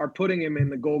 are putting him in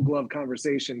the Gold Glove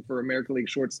conversation for American League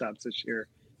shortstops this year.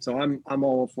 So I'm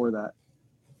all for that.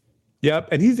 Yep,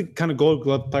 and he's the kind of Gold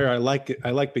Glove player I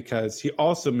like because he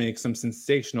also makes some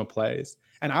sensational plays.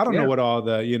 And I don't know what all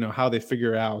the how they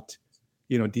figure out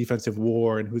defensive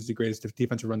WAR and who's the greatest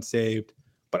defensive run saved.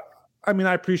 But I mean,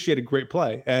 I appreciate a great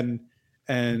play, and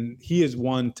he is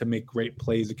one to make great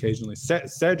plays occasionally.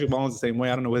 Cedric Mullins the same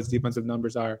way. I don't know what his defensive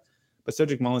numbers are, but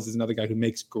Cedric Mullins is another guy who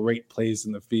makes great plays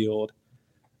in the field,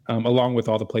 along with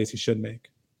all the plays he should make.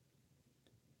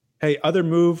 Hey, other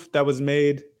move that was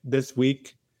made this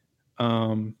week,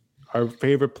 our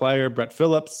favorite player, Brett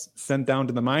Phillips, sent down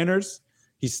to the minors.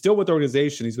 He's still with the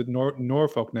organization. He's with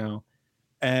Norfolk now.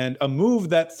 And a move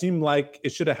that seemed like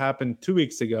it should have happened 2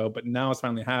 weeks ago, but now it's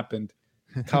finally happened.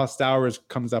 Kyle Stowers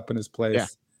comes up in his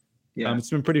place. Yeah. It's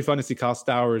been pretty fun to see Kyle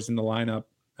Stowers in the lineup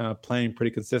playing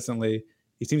pretty consistently.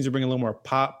 He seems to bring a little more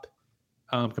pop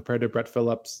compared to Brett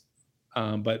Phillips.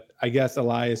 But I guess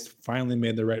Elias finally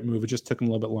made the right move. It just took him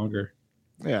a little bit longer.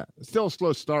 Yeah, still a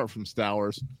slow start from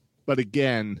Stowers. But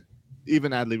again,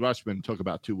 even Adley Rutschman took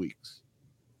about 2 weeks.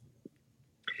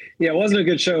 Yeah, it wasn't a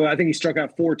good show. I think he struck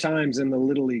out 4 times in the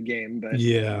Little League game. But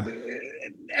yeah,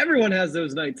 everyone has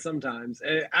those nights sometimes.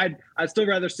 I'd still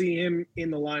rather see him in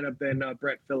the lineup than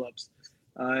Brett Phillips.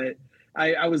 It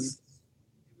was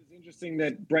interesting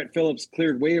that Brett Phillips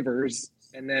cleared waivers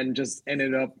and then just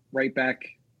ended up right back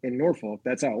in Norfolk.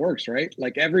 That's how it works, right?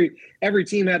 Like every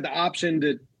team had the option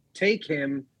to take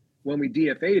him when we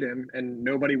DFA'd him, and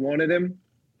nobody wanted him.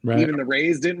 Right. Even the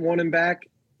Rays didn't want him back.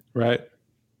 Right.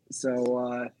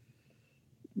 So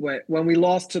when we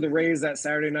lost to the Rays that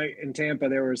Saturday night in Tampa,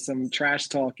 there was some trash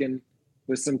talking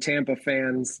with some Tampa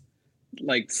fans,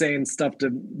 like saying stuff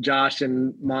to Josh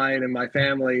and mine and my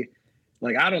family.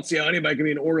 Like, I don't see how anybody can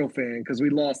be an Oriole fan because we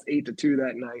lost 8-2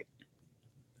 that night.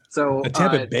 So a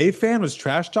Tampa Bay fan was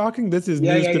trash talking? This is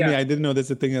news to me. I didn't know this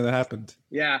is a thing that happened.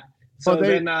 Yeah. So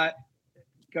then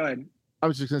go ahead. I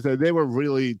was just going to say, they were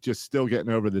really just still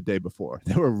getting over the day before.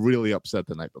 They were really upset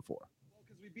the night before. Well,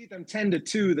 because we beat them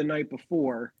 10-2 the night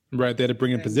before. Right. They had to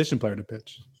bring in a position player to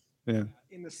pitch. Yeah.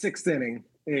 In the 6th inning.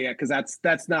 Yeah, because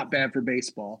that's not bad for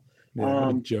baseball.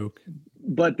 Yeah, joke.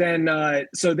 But then,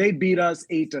 so they beat us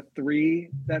 8-3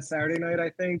 that Saturday night,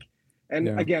 I think.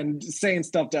 And again, saying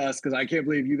stuff to us because I can't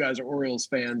believe you guys are Orioles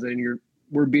fans and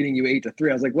we're beating you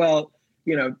 8-3. I was like, well,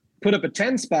 put up a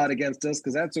 10 spot against us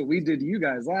because that's what we did to you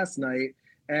guys last night.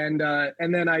 And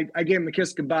then I gave him a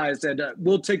kiss goodbye. I said,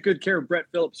 we'll take good care of Brett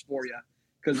Phillips for you.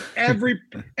 Because every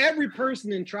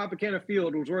person in Tropicana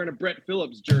Field was wearing a Brett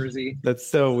Phillips jersey. That's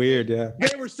so weird, yeah.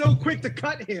 They were so quick to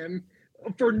cut him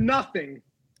for nothing.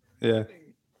 Yeah.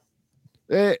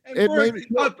 It made me,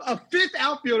 a 5th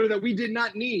outfielder that we did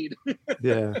not need.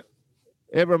 Yeah.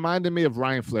 It reminded me of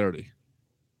Ryan Flaherty.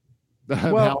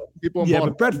 Well,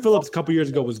 but Brett Phillips a couple years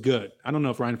ago was good. I don't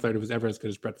know if Ryan Flaherty was ever as good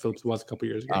as Brett Phillips was a couple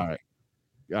years ago. All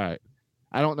right.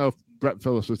 I don't know if Brett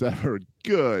Phillips was ever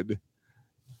good,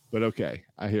 but okay.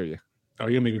 I hear you. Oh,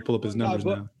 you're going to make me pull up his numbers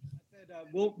now. I said,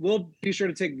 we'll be sure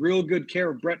to take real good care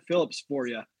of Brett Phillips for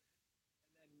you.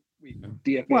 And then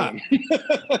we DFA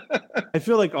him. I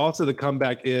feel like also the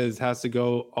comeback has to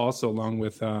go also along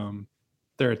with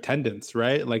their attendance,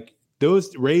 right? Like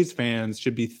those Rays fans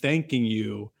should be thanking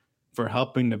you for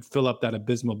helping to fill up that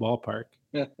abysmal ballpark.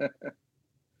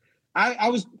 I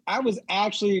was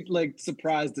actually like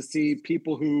surprised to see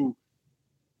people who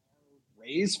are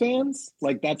Rays fans.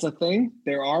 Like that's a thing.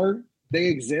 They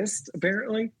exist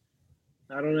apparently.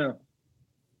 I don't know.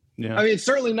 Yeah. I mean, it's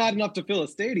certainly not enough to fill a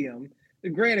stadium.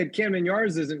 Granted, Camden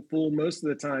Yards isn't full most of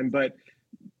the time, but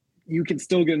you can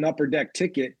still get an upper deck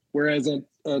ticket. Whereas a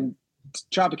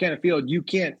Tropicana Field, you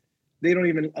can't. They don't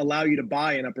even allow you to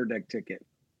buy an upper deck ticket.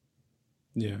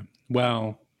 Yeah.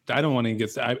 Well, I don't want to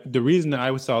get the reason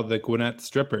I saw the Gwinnett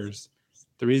Strippers,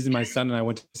 the reason my son and I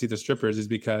went to see the Strippers is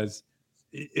because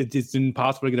it's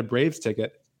impossible to get a Braves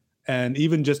ticket. And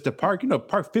even just to park,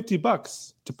 park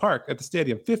 $50 to park at the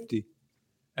stadium, 50.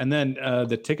 And then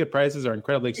the ticket prices are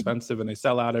incredibly expensive and they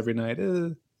sell out every night.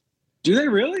 Do they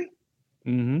really?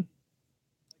 Mm-hmm.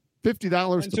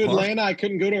 $50 to Atlanta, I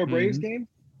couldn't go to a Braves game?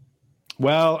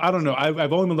 Well, I don't know.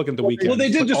 I've only been looking at the weekends. Well,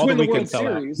 they did just win the World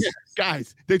Series. Yeah,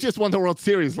 guys, they just won the World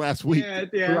Series last week. Yeah,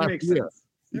 that makes sense.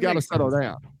 You got to settle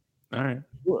down. All right.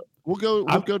 We'll go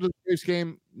to the Braves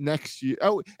game next year.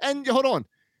 Oh, and hold on.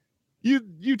 You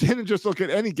didn't just look at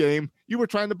any game. You were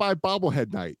trying to buy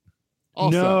bobblehead night.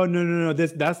 Also. No.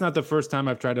 That's not the first time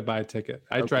I've tried to buy a ticket.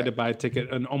 I tried to buy a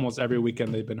ticket on almost every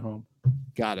weekend they've been home.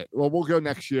 Got it. Well, we'll go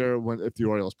next year if the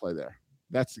Orioles play there.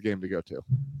 That's the game to go to.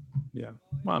 Yeah.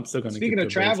 Well, I'm still going to. Speaking of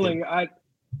traveling, I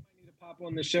need to pop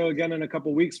on the show again in a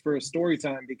couple weeks for a story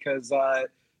time because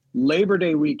Labor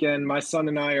Day weekend, my son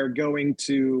and I are going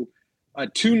to a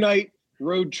 2-night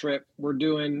road trip. We're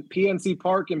doing PNC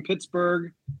Park in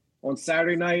Pittsburgh on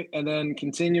Saturday night, and then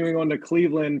continuing on to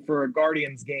Cleveland for a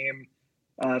Guardians game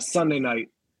Sunday night.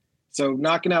 So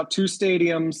knocking out 2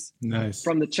 stadiums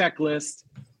from the checklist,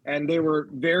 and they were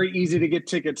very easy to get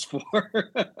tickets for.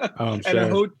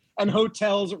 And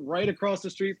hotels right across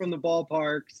the street from the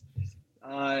ballparks.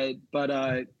 But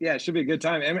it should be a good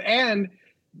time. And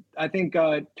I think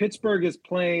Pittsburgh is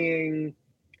playing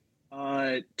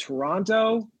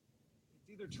Toronto.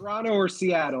 It's either Toronto or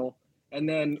Seattle. And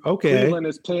then Cleveland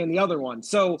is playing the other one.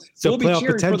 So we'll be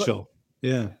cheering potential.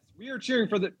 We'll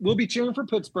be cheering for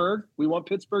Pittsburgh. We want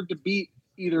Pittsburgh to beat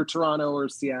either Toronto or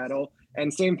Seattle.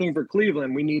 And same thing for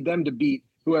Cleveland. We need them to beat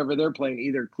whoever they're playing,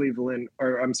 either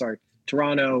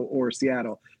Toronto or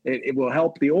Seattle. It will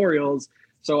help the Orioles.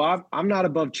 So I'm not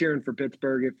above cheering for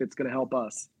Pittsburgh if it's going to help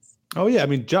us. Oh, yeah. I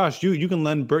mean, Josh, you can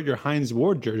lend Bert your Hines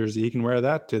Ward jersey. He can wear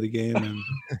that to the game and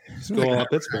just go all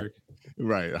Pittsburgh.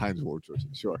 Right, Hines Ward jersey,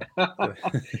 sure.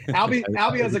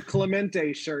 Albie has a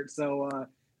Clemente shirt, so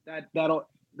that'll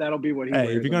be what he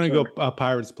wears. If you're going to go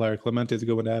Pirates player, Clemente is a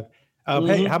good one to have.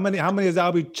 Hey, how many has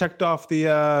Albie checked off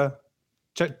the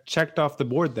checked off the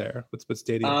board there? What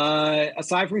stadium?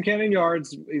 Aside from Camden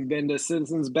Yards, we've been to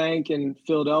Citizens Bank in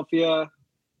Philadelphia,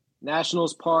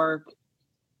 Nationals Park,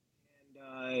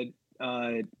 and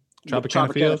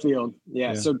Tropicana Field.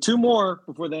 Yeah, so 2 more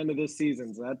before the end of this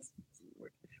season. So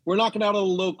we're knocking out all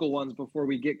the local ones before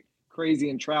we get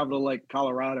crazy and travel to like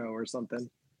Colorado or something.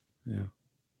 Yeah.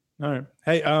 All right.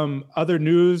 Hey, other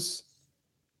news.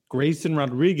 Grayson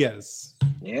Rodriguez.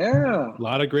 Yeah. A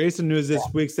lot of Grayson news this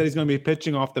week. Said he's going to be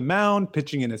pitching off the mound,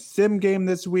 pitching in a sim game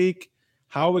this week.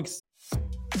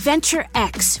 Venture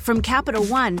X from Capital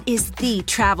One is the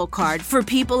travel card for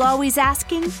people always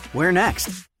asking, where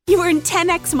next? You earn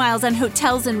 10x miles on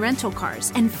hotels and rental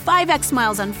cars, and 5x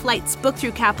miles on flights booked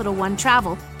through Capital One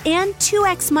Travel, and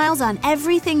 2x miles on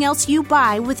everything else you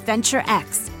buy with Venture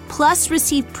X. Plus,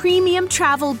 receive premium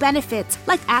travel benefits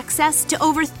like access to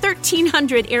over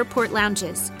 1,300 airport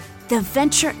lounges. The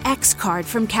Venture X card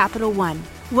from Capital One.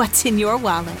 What's in your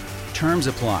wallet? Terms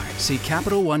apply. See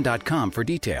CapitalOne.com for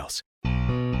details.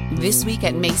 This week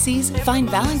at Macy's, find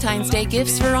Valentine's Day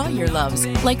gifts for all your loves,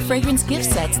 like fragrance gift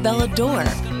sets they'll adore.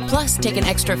 Plus, take an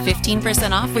extra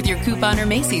 15% off with your coupon or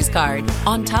Macy's card,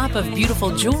 on top of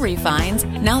beautiful jewelry finds,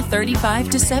 now 35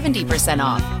 to 70%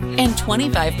 off, and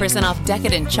 25% off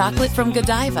decadent chocolate from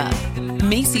Godiva.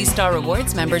 Macy's Star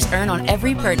Rewards members earn on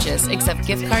every purchase except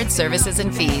gift card services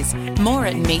and fees. More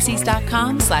at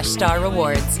Macys.com/Star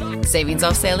Rewards. Savings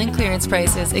off sale and clearance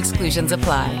prices. Exclusions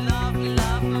apply.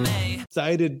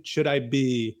 Excited should I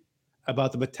be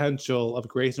about the potential of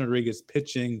Grayson Rodriguez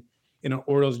pitching in an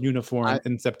Orioles uniform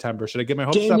in September? Should I get my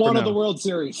hopes up? Game 1 of the World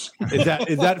Series. Is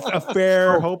that a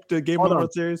fair hope to Game 1 of the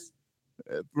World Series?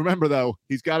 Remember, though,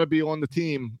 he's got to be on the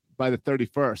team by the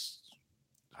 31st.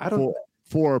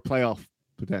 For playoff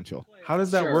potential. How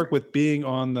does that work with being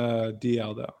on the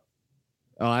DL though?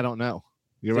 Oh, I don't know.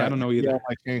 You're right. I don't know either.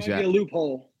 Might be a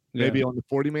loophole. Maybe on the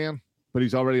 40-man, but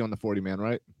he's already on the 40-man,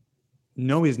 right?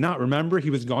 No, he's not. Remember, he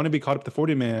was going to be caught up the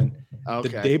 40-man the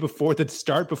day before, the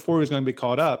start before he was going to be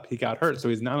called up. He got hurt, so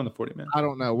he's not on the 40-man. I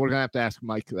don't know. We're going to have to ask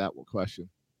Mike that question.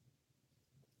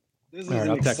 This is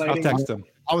exciting. I'll text him.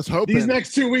 I was hoping these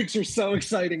next 2 weeks are so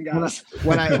exciting, guys.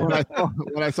 When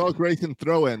I saw Grayson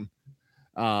throw in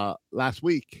last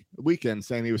weekend,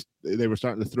 saying they were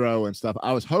starting to throw and stuff,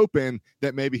 I was hoping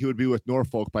that maybe he would be with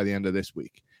Norfolk by the end of this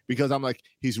week, because I'm like,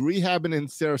 he's rehabbing in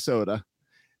Sarasota.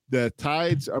 The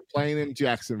Tides are playing in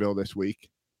Jacksonville this week.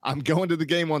 I'm going to the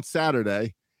game on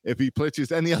Saturday. If he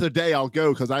pitches any other day, I'll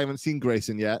go, because I haven't seen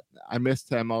Grayson yet. I missed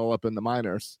him all up in the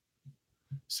minors.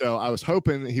 So I was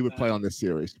hoping that he would play on this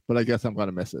series, but I guess I'm going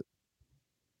to miss it.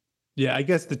 Yeah, I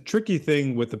guess the tricky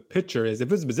thing with the pitcher is,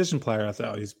 if it's a position player, I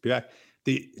thought he's back.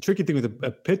 The tricky thing with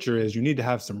a pitcher is you need to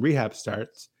have some rehab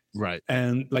starts. Right.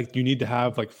 And you need to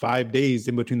have 5 days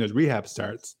in between those rehab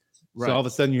starts. Right. So all of a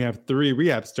sudden you have 3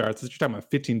 rehab starts. You're talking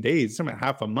about 15 days, something like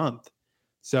half a month.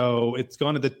 So it's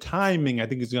going to, the timing, I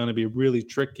think, is going to be really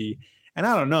tricky. And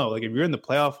I don't know, if you're in the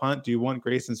playoff hunt, do you want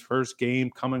Grayson's first game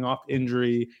coming off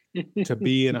injury to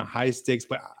be in a high stakes?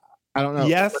 But I don't know.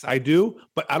 Yes, I do,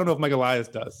 but I don't know if Mike Elias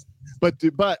does. But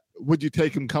would you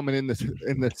take him coming in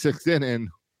the sixth inning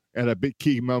at a big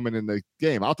key moment in the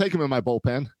game? I'll take him in my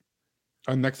bullpen.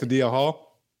 Next to DL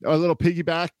Hall? A little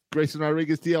piggyback, Grayson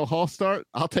Rodriguez, DL Hall start.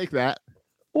 I'll take that.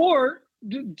 Or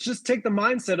just take the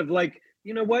mindset of like,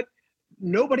 you know what?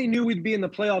 Nobody knew we'd be in the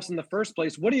playoffs in the first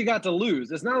place. What do you got to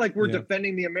lose? It's not like we're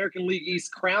defending the American League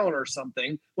East crown or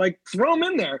something. Like, throw him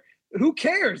in there. Who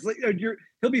cares? Like,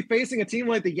 he'll be facing a team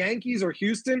like the Yankees or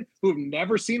Houston who have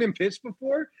never seen him pitch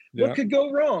before. Yeah. What could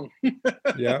go wrong?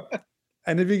 Yeah.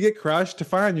 And if you get crushed,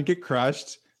 fine, you get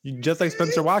crushed. You just like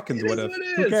Spencer Watkins would have.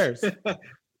 Who cares?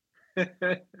 We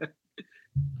were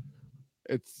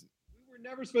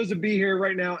never supposed to be here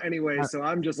right now anyway, so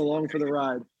I'm just along for the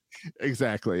ride.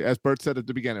 Exactly. As Bert said at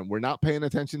the beginning, we're not paying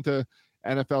attention to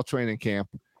NFL training camp.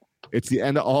 It's the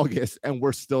end of August, and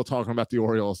we're still talking about the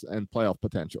Orioles and playoff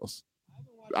potentials.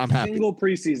 I'm happy. Single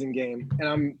preseason game, and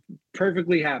I'm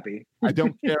perfectly happy. I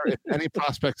don't care if any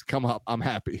prospects come up. I'm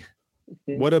happy.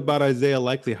 What about Isaiah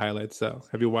Likely highlights, though?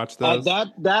 Have you watched those?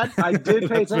 That I did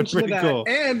pay attention to that. Cool.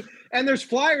 And there's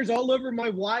flyers all over my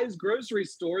Wise grocery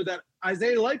store that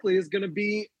Isaiah Likely is going to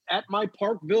be at my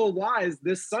Parkville Wise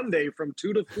this Sunday from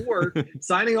 2 to 4,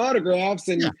 signing autographs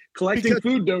and collecting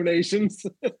food donations.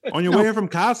 On your way in from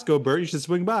Costco, Bert, you should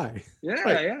swing by.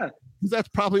 Yeah. That's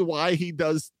probably why he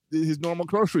does his normal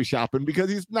grocery shopping, because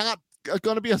he's not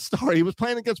going to be a star. He was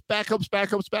playing against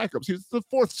backups. He was the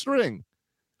fourth string.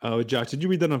 Oh, Josh, did you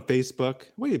read that on Facebook?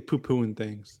 Why are you poo-pooing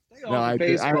things? No,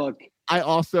 I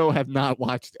also have not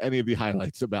watched any of the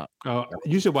highlights about. Oh,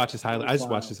 you should watch his highlights. I just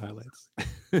watched his highlights.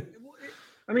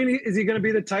 I mean, is he going to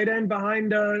be the tight end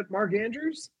behind Mark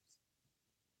Andrews?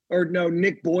 Or no,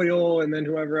 Nick Boyle, and then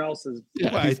whoever else is.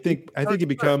 Yeah, well, I think he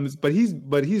becomes, but he's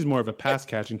more of a pass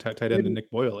catching tight end than Nick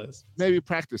Boyle is. Maybe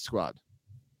practice squad.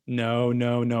 No.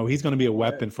 He's going to be a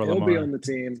weapon for Lamar. He'll be on the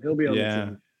team. The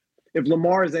team. If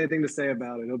Lamar has anything to say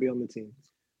about it, he'll be on the team.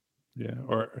 Yeah,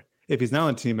 or if he's not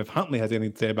on the team, if Huntley has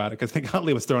anything to say about it, because I think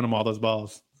Huntley was throwing him all those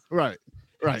balls. Right.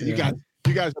 Yeah.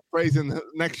 You guys are praising.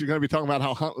 Next, you're going to be talking about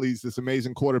how Huntley's this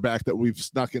amazing quarterback that we've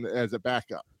snuck in as a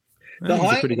backup.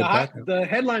 The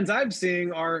headlines I'm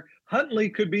seeing are Huntley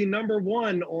could be number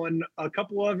one on a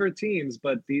couple other teams,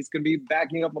 but he's going to be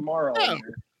backing up Lamar all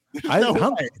year.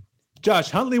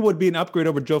 Josh, Huntley would be an upgrade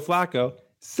over Joe Flacco.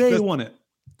 He won it.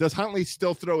 Does Huntley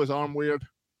still throw his arm weird?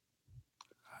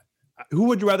 Who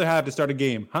would you rather have to start a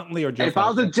game, Huntley or Joe Flacco? If I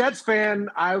was a Jets fan,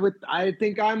 I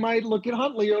think I might look at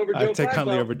Huntley over Joe Flacco. I'd take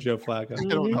Huntley over Joe Flacco. I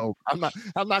don't know.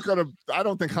 I'm not going to. I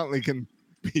don't think Huntley can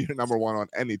be your number one on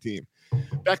any team.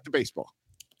 Back to baseball.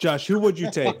 Josh, who would you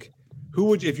take?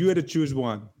 If you had to choose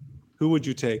one, who would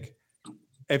you take?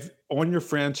 If on your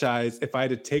franchise, if I had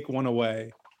to take one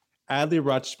away, Adley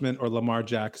Rutschman or Lamar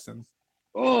Jackson?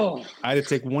 Oh, I had to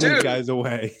take one of you guys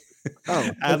away.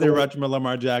 Adley Rutschman,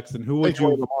 Lamar Jackson. Who would you?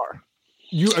 Lamar.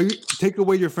 You take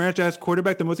away your franchise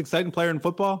quarterback, the most exciting player in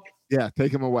football? Yeah,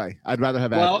 take him away. I'd rather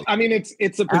have Adley. Well, I mean,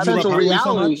 it's a potential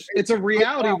reality. It's a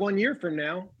reality 1 year from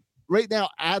now. Right now,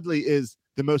 Adley is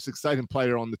the most exciting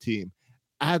player on the team.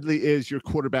 Adley is your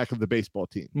quarterback of the baseball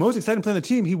team. Most exciting player on the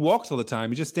team. He walks all the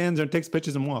time. He just stands there and takes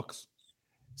pitches and walks.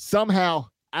 Somehow,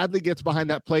 Adley gets behind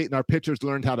that plate, and our pitchers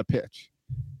learned how to pitch.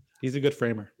 He's a good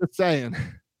framer. Just saying.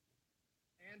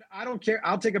 And I don't care.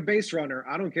 I'll take a base runner.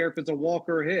 I don't care if it's a walk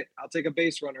or a hit. I'll take a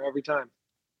base runner every time.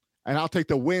 And I'll take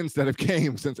the wins that have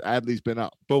came since Adley's been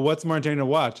up. But what's more entertaining to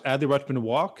watch? Adley Rutschman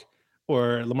walk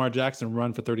or Lamar Jackson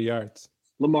run for 30 yards?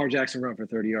 Lamar Jackson run for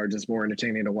 30 yards is more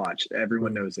entertaining to watch.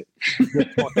 Everyone knows it.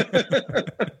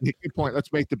 Good point.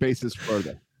 Let's make the bases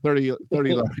further. 30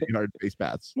 yard base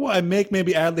bats. Well, I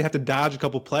maybe Adley have to dodge a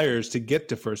couple players to get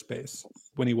to first base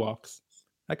when he walks.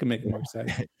 That can make it more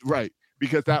exciting. Right.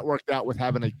 Because that worked out with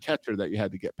having a catcher that you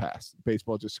had to get past.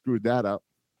 Baseball just screwed that up.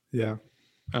 Yeah.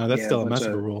 That's still a mess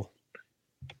of a rule.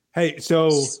 Hey, so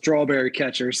strawberry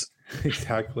catchers.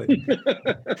 Exactly.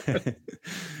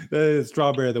 The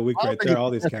strawberry of the week right there. All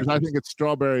these catchers. I think it's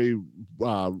strawberry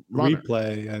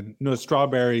replay and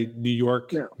strawberry New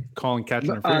York calling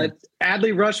catcher.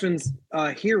 Adley Rutschman's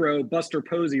hero Buster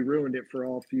Posey ruined it for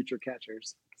all future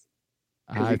catchers.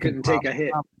 He couldn't take a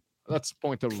hit. Let's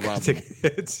point to Rob.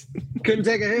 Couldn't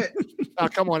take a hit.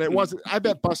 Come on, it wasn't. I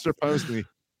bet Buster Posey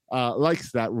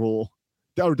likes that rule.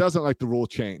 Or doesn't like the rule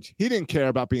change. He didn't care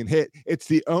about being hit. It's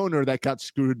the owner that got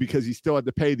screwed because he still had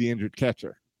to pay the injured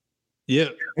catcher. Yeah.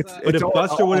 But if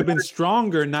Buster would have been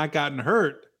stronger and not gotten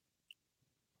hurt.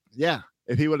 Yeah.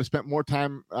 If he would have spent more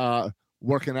time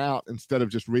working out instead of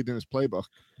just reading his playbook.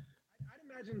 I'd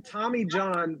imagine Tommy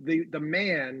John, the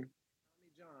man,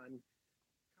 Tommy John,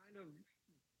 kind of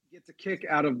gets a kick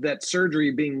out of that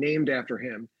surgery being named after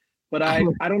him. But I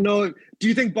don't know. Do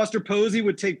you think Buster Posey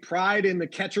would take pride in the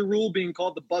catcher rule being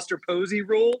called the Buster Posey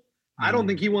rule? I don't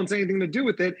think he wants anything to do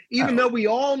with it, even though we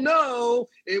all know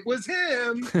it was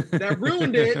him that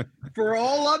ruined it for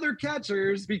all other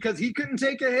catchers because he couldn't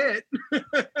take a hit.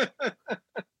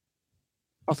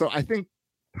 Also, I think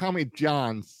Tommy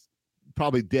John's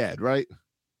probably dead, right?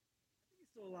 He's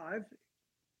still alive.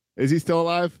 Is he still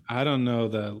alive? I don't know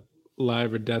the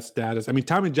live or death status. I mean,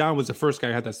 Tommy John was the first guy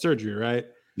who had that surgery, right?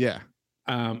 Yeah.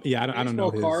 I don't know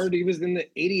his card. He was in the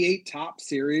 '88 Top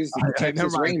Series, the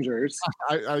Texas Rangers.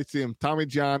 I see him. Tommy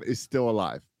John is still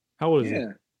alive. How old is he?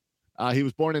 He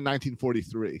was born in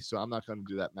 1943, so I'm not going to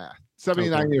do that math.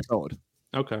 79 years old.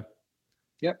 Okay.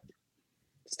 Yep.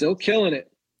 Still killing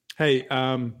it. Hey,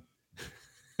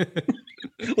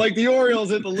 like the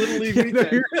Orioles at the Little League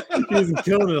weekend. He's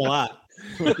killing it a lot.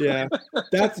 Yeah,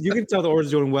 you can tell the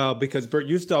Orioles doing well because Bert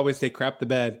used to always say crap the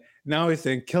bed. Now he's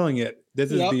saying killing it. This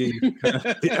is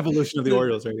the evolution of the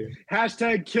Orioles right here.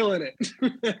 Hashtag killing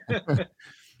it.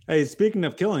 Hey, speaking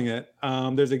of killing it,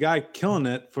 there's a guy killing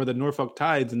it for the Norfolk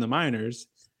Tides in the minors.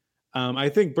 I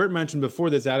think Bert mentioned before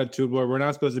this attitude where we're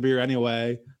not supposed to be here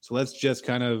anyway, so let's just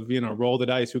kind of roll the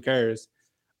dice. Who cares?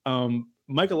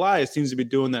 Mike Elias seems to be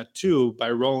doing that too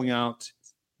by rolling out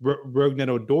Rougned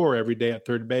Odor every day at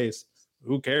third base.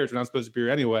 Who cares? We're not supposed to be here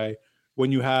anyway.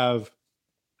 When you have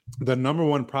the number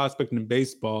one prospect in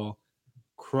baseball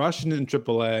crushing it in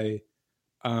AAA.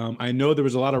 I know there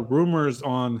was a lot of rumors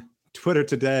on Twitter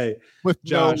today. With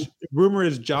Josh, rumor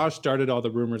is Josh started all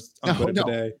the rumors on Twitter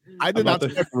today. I did not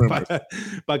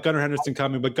about Gunnar Henderson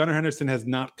coming, but Gunnar Henderson has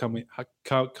not come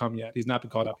yet. He's not been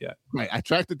called up yet. Right. I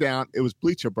tracked it down. It was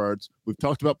Bleacher Birds. We've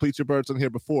talked about Bleacher Birds on here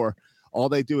before. All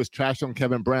they do is trash on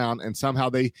Kevin Brown, and somehow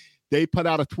they put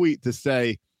out a tweet to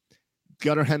say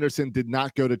Gunnar Henderson did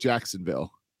not go to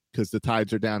Jacksonville because the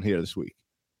Tides are down here this week.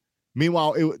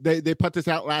 Meanwhile, they put this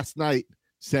out last night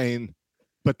saying,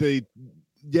 but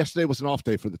yesterday was an off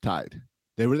day for the Tide.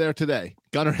 They were there today.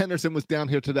 Gunnar Henderson was down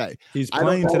here today. He's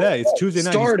playing today. It's Tuesday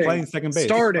night. He's playing second base.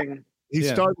 He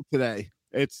started today.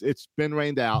 It's been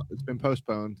rained out. It's been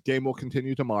postponed. Game will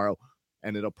continue tomorrow,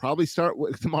 and it'll probably start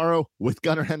tomorrow with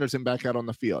Gunnar Henderson back out on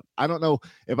the field. I don't know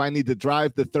if I need to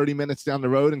drive the 30 minutes down the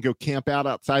road and go camp out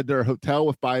outside their hotel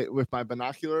with my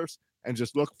binoculars and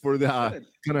just look for the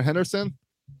Gunnar Henderson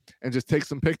and just take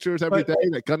some pictures every day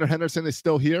that Gunnar Henderson is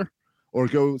still here, or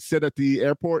go sit at the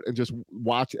airport and just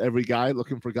watch every guy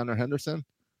looking for Gunnar Henderson.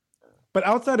 But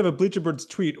outside of a Bleacher Birds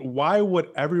tweet, why would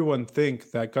everyone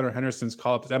think that Gunnar Henderson's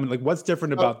call-up? I mean, like, what's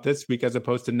different about this week as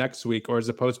opposed to next week or as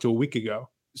opposed to a week ago?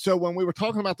 So when we were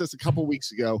talking about this a couple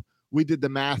weeks ago, we did the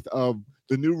math of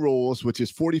the new rules, which is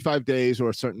 45 days or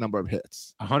a certain number of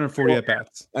hits. 140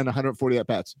 at-bats. And 140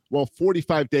 at-bats. Well,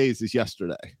 45 days is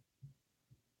yesterday.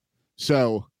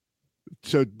 So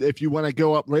if you want to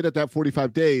go up right at that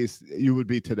 45 days, you would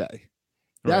be today.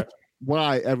 That's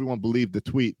why everyone believed the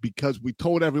tweet, because we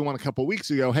told everyone a couple of weeks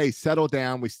ago, hey, settle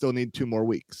down. We still need 2 more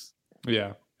weeks.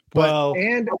 Yeah. Well,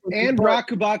 and Brock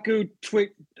Kubaku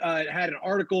had an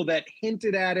article that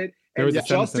hinted at it. And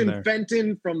Justin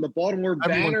Fenton from the Baltimore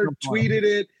Banner tweeted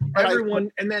it.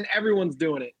 Everyone's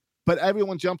doing it. But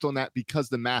everyone jumped on that because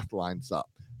the math lines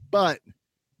up. But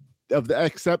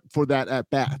except for that at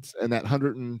bats and that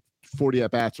 140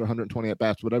 at bats or 120 at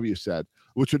bats, whatever you said,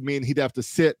 which would mean he'd have to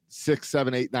sit 6,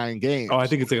 7, 8, 9 games. Oh, I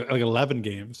think it's like 11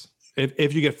 games.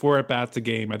 If you get 4 at bats a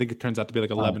game, I think it turns out to be like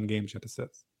 11 games you have to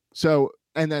sit. So,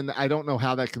 and then I don't know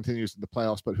how that continues in the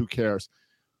playoffs, but who cares?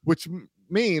 Which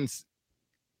means,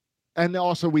 and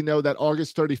also we know that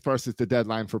August 31st is the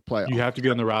deadline for playoffs. You have to be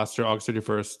on the roster August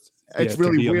 31st. It's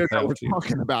really weird that we're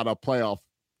talking about a playoff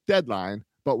deadline,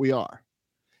 but we are.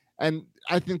 And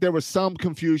I think there was some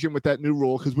confusion with that new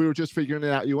rule because we were just figuring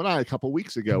it out, you and I, a couple of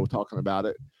weeks ago, talking about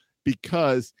it,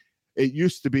 because it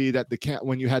used to be that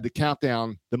when you had the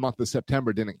countdown, the month of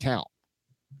September didn't count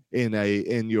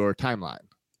in your timeline.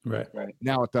 Right.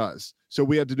 Now it does. So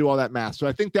we had to do all that math. So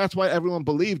I think that's why everyone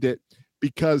believed it,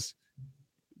 because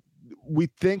we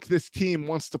think this team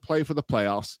wants to play for the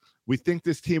playoffs. We think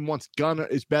this team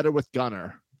is better with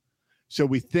Gunnar. So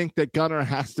we think that Gunnar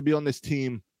has to be on this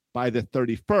team by the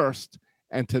 31st,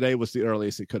 and today was the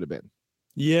earliest it could have been.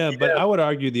 Yeah, but I would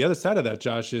argue the other side of that,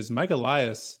 Josh, is Mike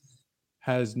Elias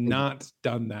has not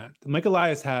done that. Mike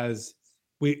Elias has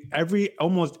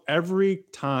almost every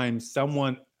time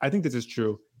someone, I think this is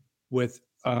true, with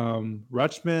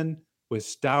Rutschman, with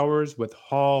Stowers, with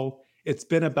Hall, it's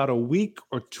been about a week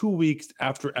or 2 weeks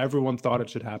after everyone thought it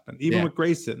should happen. Even with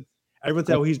Grayson, everyone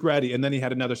said, he's ready, and then he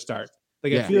had another start.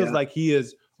 It feels like he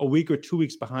is a week or 2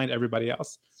 weeks behind everybody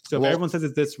else. So if everyone says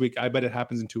it's this week, I bet it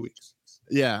happens in 2 weeks.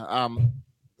 Yeah.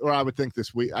 or I would think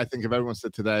this week. I think if everyone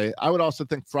said today, I would also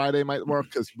think Friday might work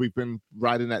because we've been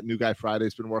riding that new guy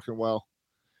Friday's been working well.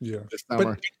 Yeah. This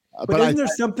summer. But isn't there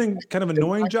something kind of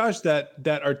annoying, Josh,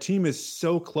 that our team is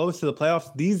so close to the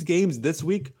playoffs? These games this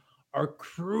week are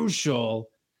crucial.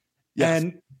 Yes.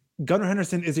 And Gunnar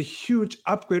Henderson is a huge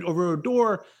upgrade over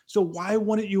Odor. So why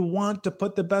wouldn't you want to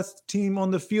put the best team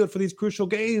on the field for these crucial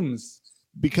games?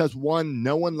 Because one,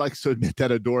 no one likes to admit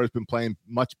that Odor has been playing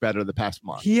much better the past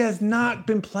month. He has not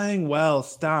been playing well.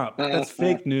 Stop. That's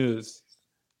fake news.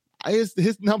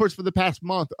 His numbers for the past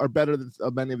month are better than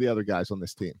many of the other guys on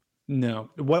this team. No.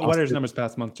 What are his numbers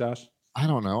past month, Josh? I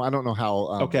don't know. I don't know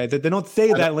how. Okay, they don't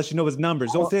say that unless you know his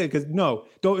numbers. Don't say it because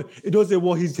don't say,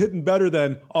 well, he's hitting better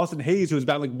than Austin Hayes, who's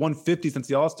about like 150 since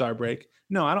the All-Star break.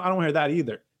 No, I don't hear that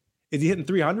either. Is he hitting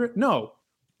 300? No.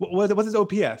 What's his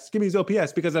OPS? Give me his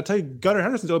OPS because I'll tell you, Gunnar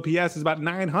Henderson's OPS is about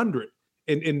 900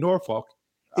 in Norfolk.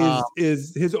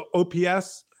 Is his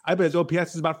OPS? I bet his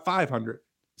OPS is about 500.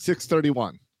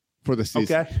 631 for the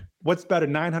season. Okay. What's better,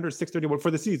 900, 631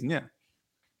 for the season? Yeah.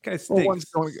 Okay, well,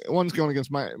 one's going against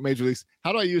my major leagues.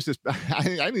 How do I use this?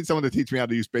 I need someone to teach me how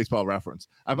to use Baseball Reference.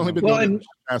 I've only been doing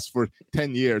this for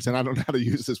 10 years, and I don't know how to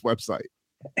use this website.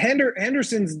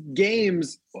 Henderson's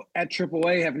games at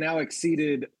AAA have now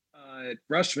exceeded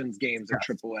Rushman's games at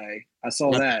AAA. I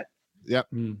saw that. Yep.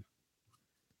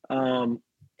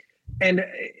 And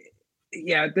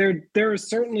yeah, there are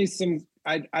certainly some.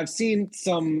 I've seen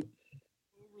some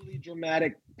overly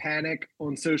dramatic panic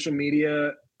on social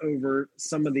media over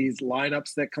some of these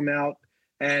lineups that come out,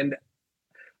 and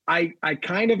I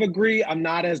kind of agree. I'm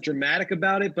not as dramatic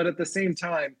about it, but at the same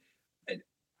time, I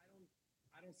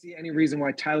don't see any reason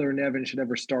why Tyler Nevin should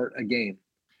ever start a game.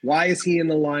 Why is he in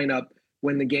the lineup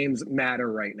when the games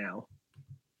matter right now?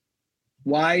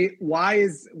 Why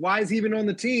is he even on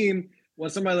the team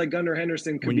when somebody like Gunnar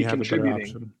Henderson could be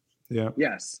contributing? Yeah.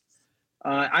 Yes.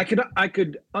 I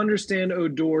could understand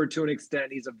Odor to an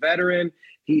extent. He's a veteran.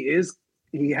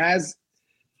 He has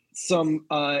some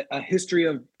a history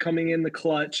of coming in the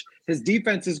clutch. His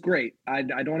defense is great. I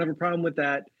don't have a problem with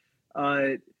that.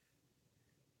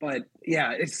 But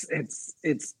yeah,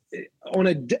 it's on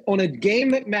a game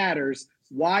that matters.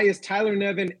 Why is Tyler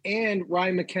Nevin and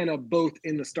Ryan McKenna both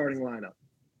in the starting lineup?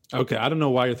 Okay, I don't know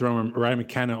why you're throwing Ryan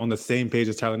McKenna on the same page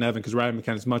as Tyler Nevin because Ryan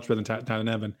McKenna is much better than Tyler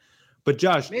Nevin. But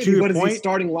Josh, maybe, to your what point, is he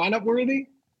starting lineup worthy?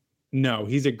 No,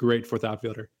 he's a great fourth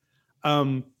outfielder.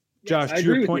 Josh, yes, to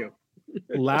your point,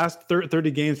 last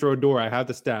 30 games for Odor, I have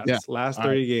the stats. Yeah. Last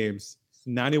 30 games,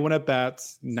 91 at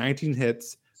bats, 19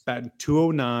 hits, batting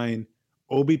 209,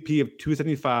 OBP of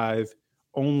 275,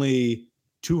 only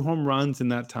 2 home runs in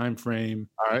that time frame.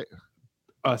 All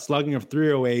right, slugging of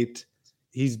 308.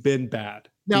 He's been bad.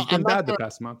 Now, he's been bad the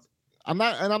past month. I'm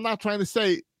not trying to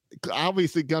say.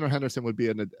 Obviously, Gunnar Henderson would be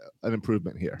an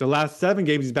improvement here. The last 7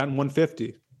 games, he's batting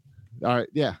 150. All right,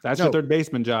 yeah. That's your third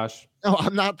baseman, Josh. No,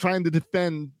 I'm not trying to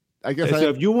defend. I guess. So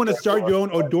if you want to start your own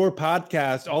Odor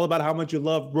podcast, all about how much you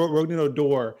love Rognan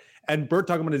Odor, and Bert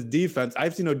talking about his defense,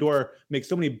 I've seen Odor make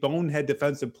so many bonehead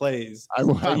defensive plays.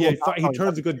 He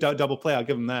turns a good double play. I'll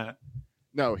give him that.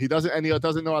 No, he doesn't, and he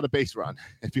doesn't know how to base run.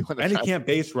 If you want to, and he can't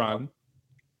base run.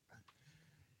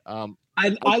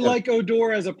 I like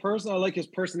Odor as a person. I like his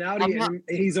personality. And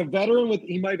he's a veteran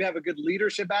he might have a good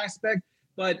leadership aspect,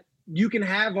 but you can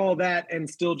have all that and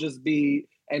still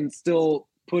still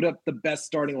put up the best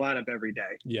starting lineup every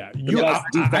day. Yeah.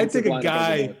 I think a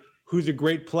guy who's a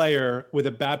great player with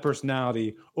a bad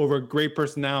personality over a great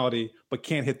personality, but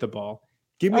can't hit the ball.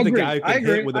 Give me the guy who can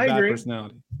hit with a bad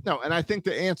personality. No. And I think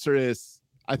the answer is,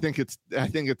 I think it's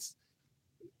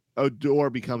Odor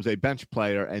becomes a bench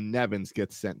player and Nevins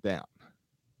gets sent down.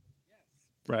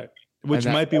 Right. Which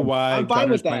might be why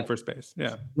Gunner's playing first base.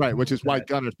 Yeah. Right. Which is why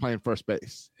Gunner's playing first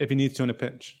base. If he needs to in a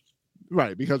pinch.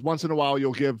 Right. Because once in a while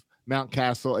you'll give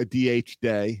Mountcastle a DH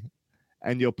day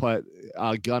and you'll put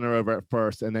Gunner over at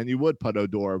first, and then you would put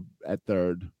Odor at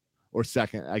third or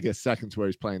second. I guess second's where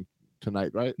he's playing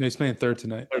tonight, right? No, he's playing third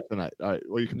tonight. Third tonight. All right.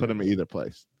 Well, you can put him at either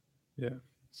place. Yeah.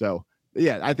 So,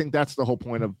 yeah, I think that's the whole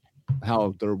point of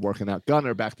how they're working out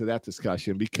Gunner, back to that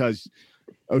discussion, because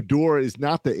Odor is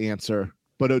not the answer.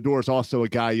 But Odor is also a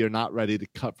guy you're not ready to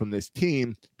cut from this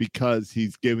team because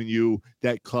he's giving you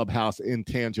that clubhouse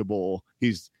intangible.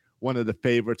 He's one of the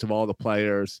favorites of all the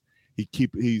players.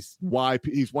 He's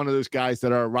one of those guys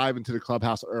that are arriving to the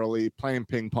clubhouse early, playing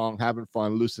ping pong, having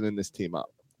fun, loosening this team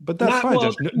up. But that's fine.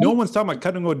 No one's talking about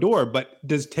cutting Odor, but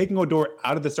does taking Odor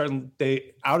out of the starting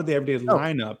day, out of the everyday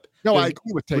lineup? No, I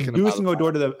agree with taking reducing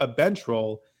Odor to a bench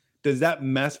role. Does that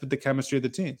mess with the chemistry of the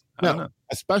team? I don't know.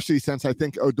 Especially since I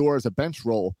think Odor is a bench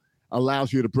role.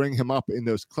 allows you to bring him up in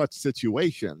those clutch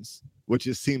situations, which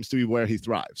seems to be where he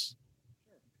thrives.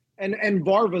 And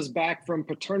Barva's back from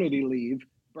paternity leave,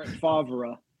 Brett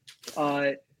Favre.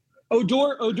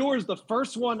 Odor is the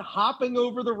first one hopping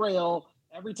over the rail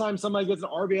every time somebody gets an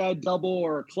RBI double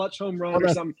or a clutch home run or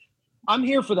something. I'm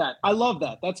here for that. I love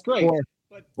that. That's great.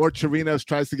 Or Chirinos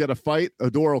tries to get a fight,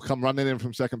 Odor will come running in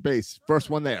from second base. First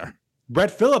one there.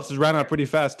 Brett Phillips is running out pretty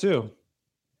fast too.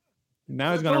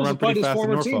 Now he's going to run pretty fast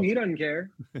in Norfolk. Team. He doesn't care.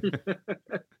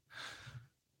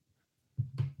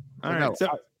 All right.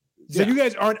 So you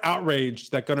guys aren't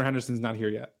outraged that Gunnar Henderson's not here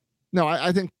yet? No,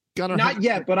 I think Gunnar. Not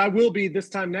yet, but I will be this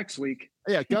time next week.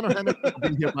 Yeah, Gunnar Henderson will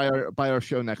be here by our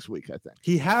show next week, I think.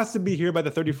 He has to be here by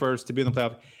the 31st to be in the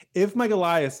playoff. If Mike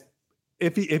Elias,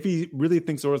 if he really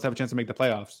thinks the Orioles have a chance to make the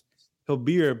playoffs, he'll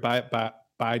be here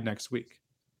by next week.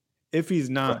 If he's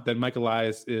not, then Mike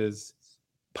Elias is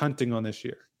punting on this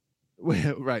year.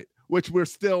 Right. Which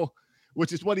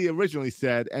is what he originally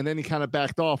said, and then he kind of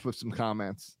backed off with some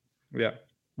comments. Yeah.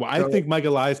 Well, I think Mike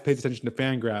Elias pays attention to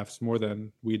FanGraphs more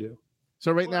than we do.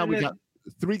 So right now we got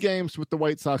 3 games with the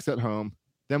White Sox at home.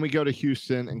 Then we go to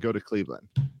Houston and go to Cleveland.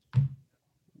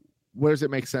 Where does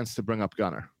it make sense to bring up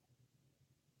Gunnar?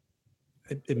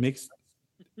 It makes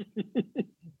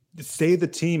say the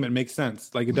team. It makes sense.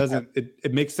 Like it doesn't.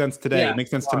 It makes sense today. Yeah. It makes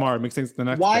sense tomorrow. It makes sense the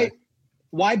next day.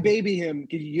 Why baby him?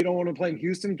 You don't want to play in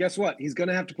Houston? Guess what? He's going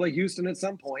to have to play Houston at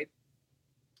some point.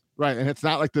 Right, and it's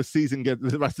not like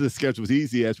the rest of the schedule is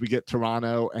easy as we get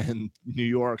Toronto and New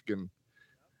York and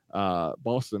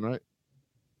Boston, right?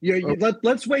 Yeah,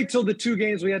 let's wait till the 2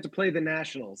 games we have to play the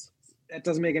Nationals. That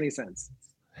doesn't make any sense.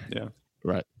 Yeah,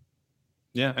 right.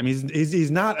 Yeah, I mean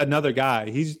he's not another guy.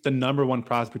 He's the number 1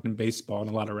 prospect in baseball in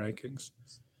a lot of rankings.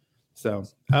 So,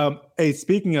 hey,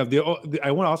 speaking of I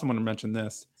also want to mention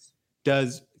this.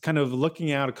 Does kind of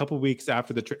looking out a couple weeks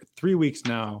after the 3 weeks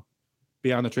now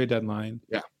beyond the trade deadline.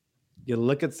 Yeah. You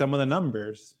look at some of the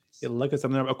numbers.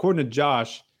 According to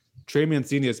Josh, Trey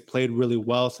Mancini has played really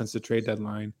well since the trade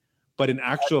deadline. But in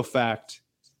actual fact,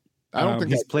 I don't think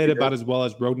he's played about as well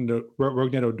as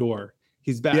Rougned Odor.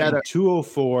 He's batting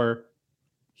 204.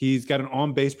 He's got an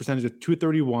on-base percentage of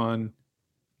 231.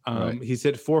 Right. He's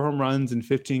hit 4 home runs in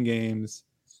 15 games.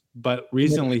 But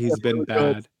recently he's been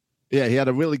bad. Yeah, he had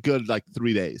a really good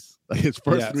 3 days. His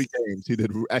first 3 games, he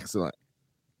did excellent.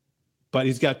 But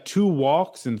he's got 2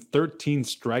 walks and 13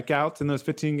 strikeouts in those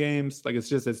 15 games.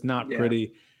 It's not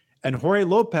pretty. And Jorge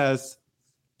Lopez,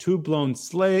 2 blown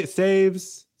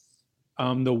saves.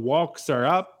 The walks are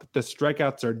up. The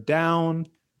strikeouts are down.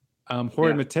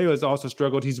 Jorge Mateo has also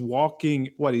struggled. He's walking,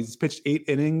 he's pitched 8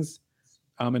 innings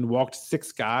and walked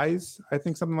 6 guys, I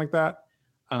think, something like that.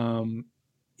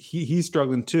 He's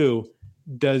struggling too.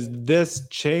 Does this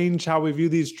change how we view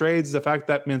these trades? The fact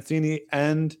that Mancini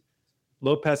and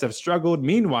Lopez have struggled.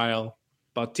 Meanwhile,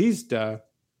 Bautista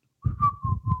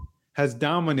has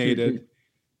dominated.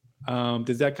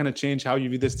 Does that kind of change how you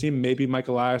view this team? Maybe Mike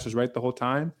Elias was right the whole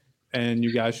time, and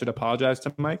you guys should apologize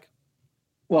to Mike.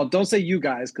 Well, don't say you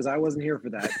guys because I wasn't here for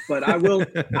that. But I will.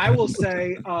 I will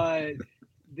say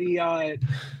we are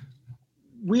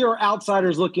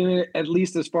outsiders looking at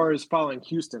least as far as following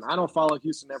Houston. I don't follow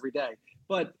Houston every day,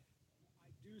 but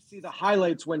see the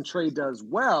highlights when Trey does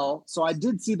well. So I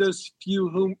did see those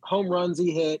few home runs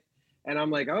he hit, and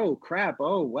I'm like, oh crap,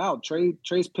 oh wow,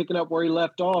 Trey's picking up where he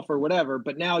left off or whatever.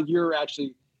 But now you're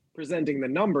actually presenting the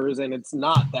numbers, and it's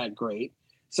not that great.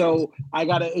 So I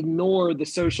got to ignore the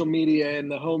social media and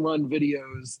the home run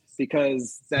videos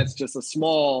because that's just a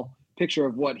small picture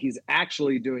of what he's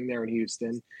actually doing there in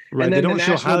Houston. Right, and they don't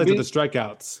show highlights of the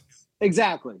strikeouts.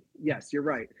 Exactly. Yes, you're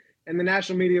right. And the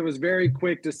national media was very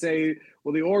quick to say,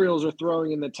 well, the Orioles are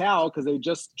throwing in the towel because they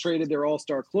just traded their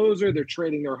all-star closer. They're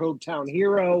trading their hometown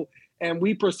hero. And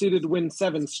we proceeded to win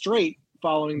 7 straight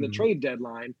following the trade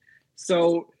deadline.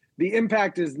 So the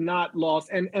impact is not lost.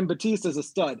 And Batista's a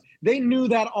stud. They knew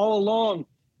that all along.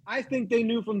 I think they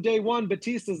knew from day one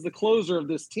Batista's the closer of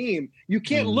this team. You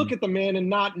can't look at the man and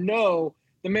not know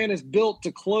the man is built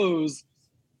to close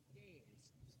games.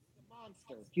 He's a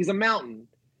monster. He's a mountain.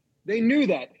 They knew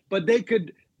that, but they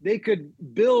could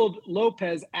build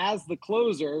Lopez as the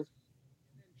closer and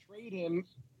then trade him.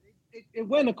 It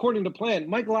went according to plan.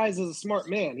 Mike Elias is a smart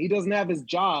man. He doesn't have his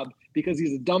job because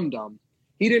he's a dum-dum.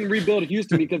 He didn't rebuild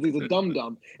Houston because he's a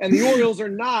dum-dum. And the Orioles are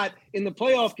not in the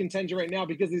playoff contention right now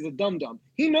because he's a dum-dum.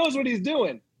 He knows what he's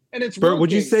doing, and it's Bert, working.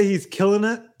 would you say he's killing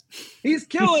it? He's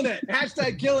killing it.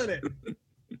 # killing it.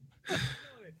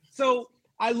 So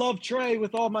I love Trey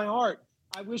with all my heart.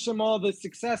 I wish him all the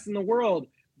success in the world,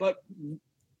 but now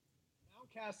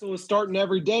Castle is starting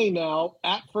every day now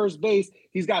at first base.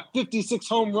 He's got 56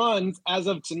 home runs as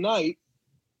of tonight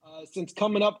since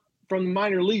coming up from the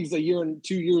minor leagues a year and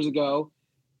 2 years ago.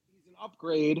 He's an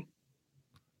upgrade.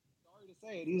 Sorry to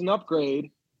say it, he's an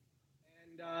upgrade.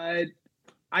 And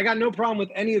I got no problem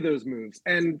with any of those moves.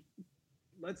 And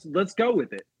let's go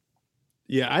with it.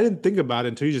 Yeah, I didn't think about it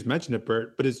until you just mentioned it,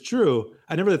 Bert, but it's true.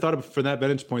 I never really thought of it from that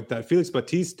vantage point that Felix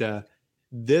Bautista,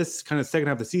 this kind of second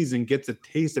half of the season, gets a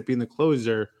taste of being the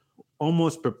closer,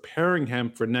 almost preparing him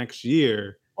for next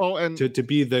year to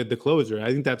be the closer.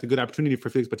 I think that's a good opportunity for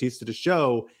Felix Bautista to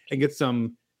show and get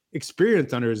some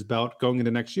experience under his belt going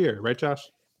into next year. Right, Josh?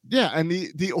 Yeah, and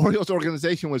the Orioles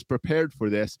organization was prepared for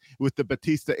this with the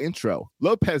Bautista intro.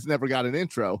 Lopez never got an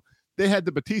intro. They had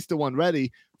the Bautista one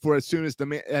ready for as soon as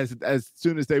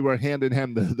they were handing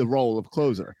him the role of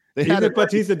closer. Even if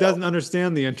Bautista doesn't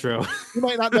understand the intro, he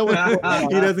might not know what he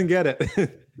doesn't get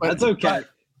it. That's okay.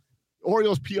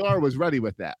 Orioles PR was ready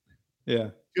with that. Yeah,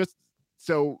 just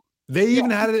so they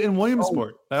even had it in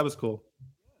Williamsport. That was cool.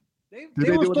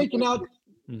 They were faking out.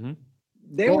 Mm-hmm.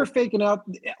 They were faking out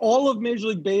all of Major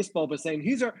League Baseball by saying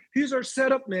he's our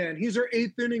setup man. He's our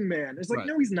eighth inning man. It's like, right.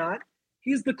 No, he's not.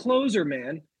 He's the closer,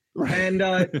 man. Right. And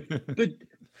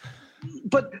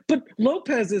but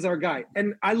Lopez is our guy,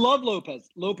 and I love Lopez.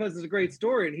 Lopez is a great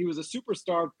story, and he was a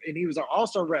superstar, and he was our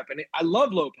all-star rep, and I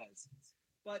love Lopez.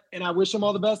 And I wish him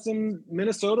all the best in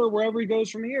Minnesota or wherever he goes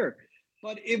from here.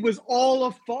 But it was all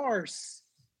a farce.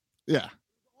 Yeah.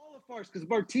 All a farce because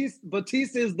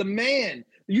Bautista is the man.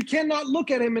 You cannot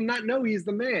look at him and not know he's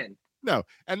the man. No,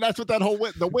 and that's what that whole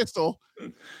the whistle,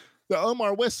 the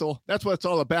Omar whistle. That's what it's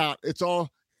all about. It's all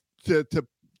to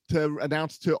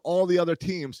announce to all the other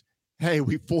teams, hey,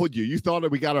 we fooled you. You thought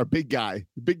that we got our big guy.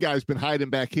 The big guy's been hiding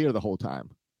back here the whole time.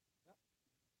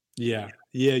 Yeah.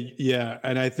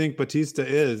 And I think Bautista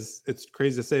it's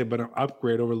crazy to say, but an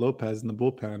upgrade over Lopez in the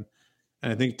bullpen.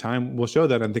 And I think time will show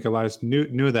that. I think Elias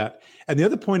knew that. And the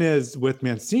other point is with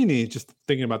Mancini, just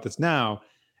thinking about this now,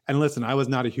 and listen, I was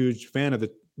not a huge fan of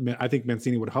I think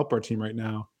Mancini would help our team right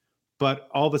now. But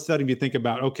all of a sudden, you think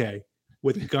about, okay,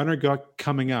 with Gunnar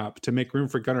coming up to make room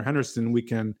for Gunnar Henderson,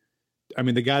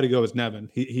 the guy to go is Nevin.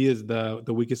 He is the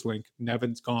weakest link.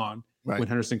 Nevin's gone when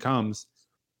Henderson comes.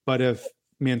 But if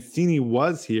Mancini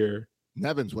was here,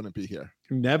 Nevins wouldn't be here.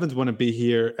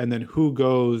 And then who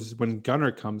goes when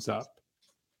Gunnar comes up?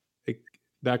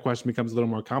 That question becomes a little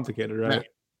more complicated, right?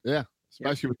 Yeah.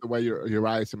 Especially with the way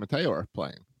Urias and Mateo are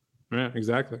playing. Yeah,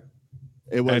 exactly.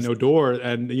 And Odor,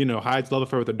 and Hyde's love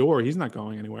affair with Odor, he's not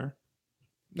going anywhere.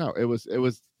 No, it was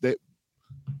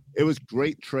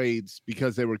great trades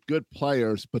because they were good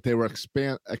players, but they were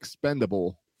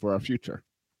expendable for our future.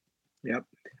 Yep.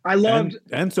 I loved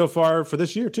and so far for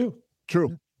this year too.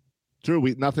 True.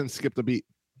 Nothing skipped a beat.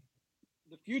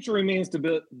 The future remains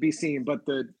to be seen, but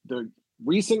the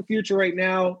recent future right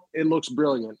now, it looks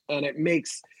brilliant, and it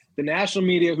makes the national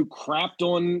media who crapped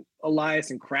on Elias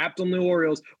and crapped on the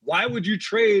Orioles. Why would you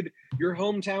trade your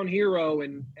hometown hero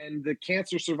and the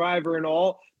cancer survivor and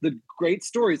all the great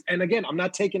stories? And again, I'm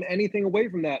not taking anything away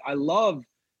from that. I love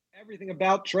everything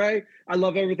about Trey. I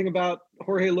love everything about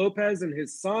Jorge Lopez and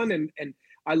his son, and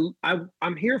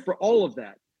I'm here for all of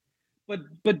that.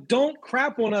 But don't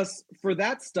crap on us for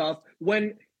that stuff when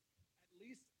at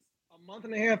least a month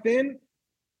and a half in,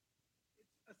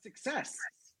 it's a success.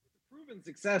 Proven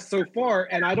success so far,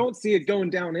 and I don't see it going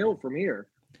downhill from here.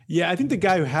 Yeah, I think the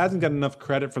guy who hasn't got enough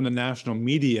credit from the national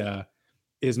media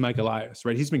is Mike Elias,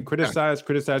 right? He's been criticized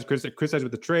with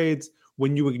the trades.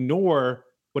 When you ignore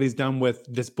what he's done with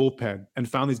this bullpen and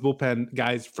found these bullpen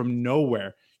guys from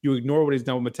nowhere, you ignore what he's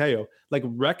done with Mateo. Like,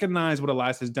 recognize what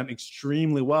Elias has done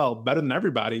extremely well, better than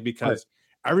everybody, because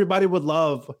everybody would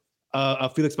love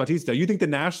Felix Bautista. You think the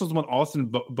Nationals want Austin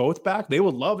Voth back? They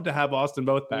would love to have Austin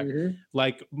Voth back. Mm-hmm.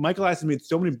 Like, Michael Elias has made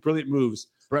so many brilliant moves,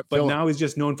 but now he's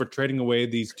just known for trading away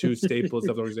these two staples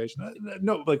of the organization.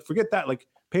 No, like, forget that. Like,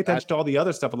 pay attention to all the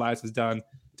other stuff Elias has done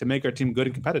to make our team good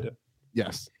and competitive.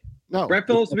 Yes. No. Brett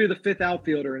Phillips will be the fifth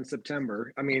outfielder in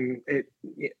September. I mean,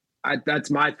 that's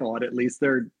my thought, at least.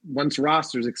 Once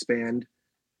rosters expand,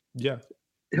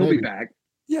 he'll be back.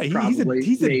 Yeah, he's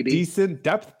a decent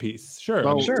depth piece. Sure.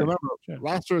 Well, sure. Remember,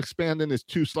 roster expanding is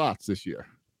 2 slots this year.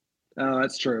 Oh,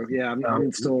 that's true. Yeah,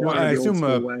 I'm still. Well, I assume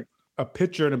a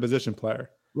pitcher and a position player.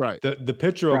 Right. The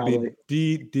pitcher will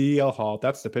be DL Hall.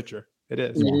 That's the pitcher. It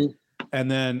is. Mm-hmm. And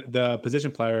then the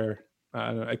position player, I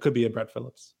don't know, it could be a Brett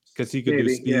Phillips because he could do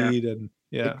speed and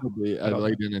it could be a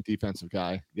late-in defensive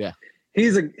guy. Yeah.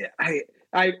 He's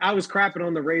I was crapping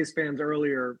on the Rays fans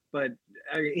earlier, but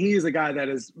he's a guy that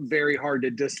is very hard to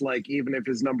dislike, even if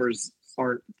his numbers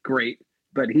aren't great.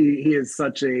 But he is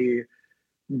such a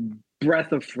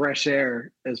breath of fresh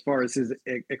air as far as his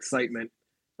excitement.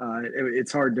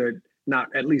 It's hard to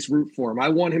not at least root for him. I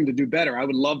want him to do better. I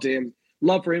would love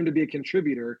for him to be a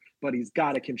contributor, but he's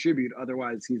got to contribute.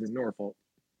 Otherwise, he's in Norfolk.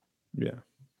 Yeah,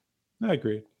 I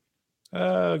agree.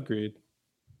 Agreed.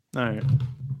 All right.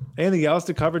 Anything else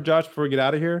to cover, Josh, before we get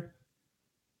out of here?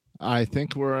 I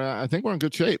think we're in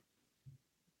good shape.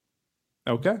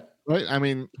 Okay. Right. I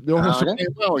mean, the Orioles are playing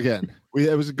well again.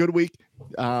 It was a good week.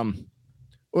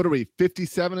 What are we?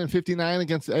 57 and 59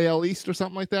 against AL East or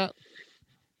something like that.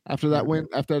 After that win,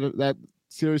 after that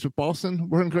series with Boston,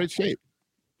 we're in great shape.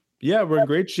 Yeah, we're in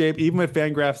great shape. Even when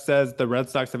Fangraph says the Red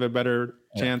Sox have a better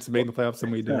chance of making the playoffs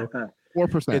than we do.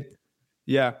 4%.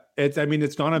 Yeah, it's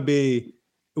going to be.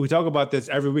 We talk about this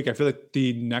every week. I feel like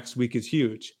the next week is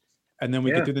huge, and then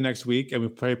we get through the next week and we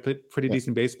play pretty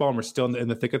decent baseball, and we're still in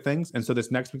the thick of things. And so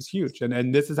this next week's huge,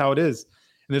 and this is how it is,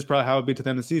 and this is probably how it'll be to the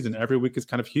end of the season. Every week is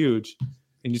kind of huge,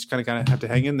 and you just kind of have to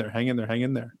hang in there.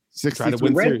 Try to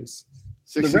win series.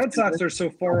 The Red Sox are so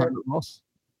far.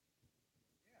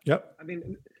 Yep. I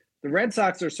mean, the Red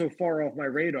Sox are so far off my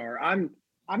radar.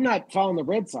 I'm not following the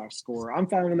Red Sox score. I'm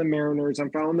following the Mariners.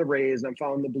 I'm following the Rays. I'm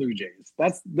following the Blue Jays.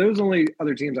 Those only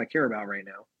other teams I care about right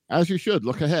now. As you should.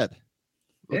 Look ahead.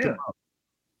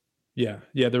 Yeah.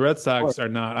 The Red Sox are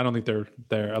not. I don't think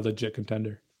they're a legit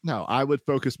contender. No, I would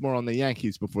focus more on the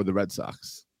Yankees before the Red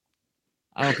Sox.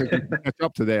 I don't think we can catch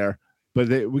up to there, but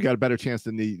we got a better chance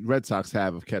than the Red Sox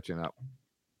have of catching up.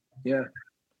 Yeah.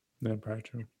 Yeah, probably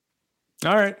true.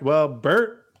 All right. Well,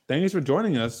 Bert, thanks for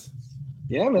joining us.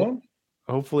 Yeah, man.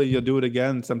 Hopefully you'll do it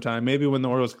again sometime. Maybe when the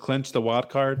Orioles clinch the wild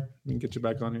card, we can get you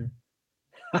back on here.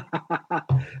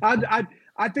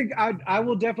 I think I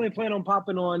will definitely plan on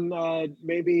popping on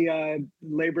maybe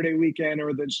Labor Day weekend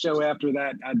or the show after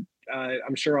that.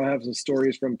 I'm sure I'll have some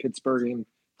stories from Pittsburgh and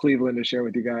Cleveland to share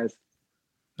with you guys.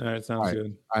 All right, sounds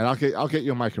good. All right, I'll get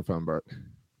you a microphone, Bert.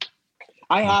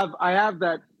 I have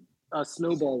that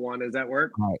snowball one. Does that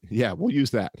work? All right. Yeah, we'll use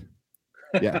that.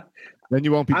 Yeah. Then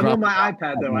you won't be. I'm on my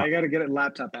iPad though. I got to get a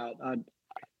laptop out.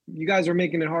 You guys are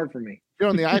making it hard for me. You're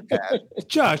on the iPad.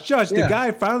 Josh, the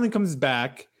guy finally comes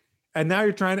back, and now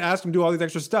you're trying to ask him to do all these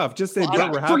extra stuff. Just say,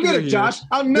 we're happy forget it, here. Josh.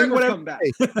 I'll never come back.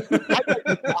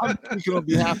 I'm speaking on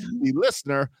behalf of the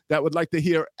listener that would like to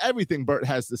hear everything Bert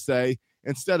has to say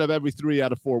instead of every 3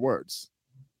 out of 4 words.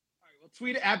 All right, well,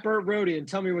 tweet at Bert Rohde and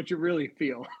tell me what you really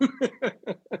feel.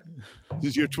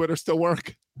 Does your Twitter still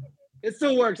work? It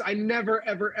still works. I never,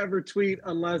 ever, ever tweet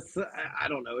unless, I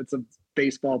don't know, it's a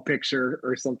baseball picture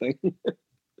or something.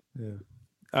 Yeah.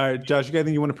 All right, Josh, you got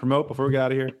anything you want to promote before we get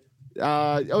out of here?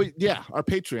 Our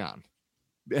Patreon.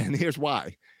 And here's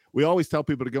why. We always tell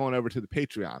people to go on over to the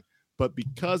Patreon. But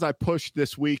because I pushed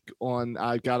this week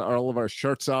I got all of our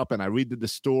shirts up and I redid the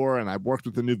store and I worked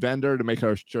with a new vendor to make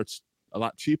our shirts a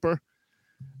lot cheaper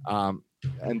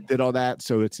and did all that.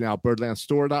 So it's now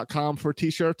birdlandstore.com for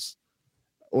T-shirts.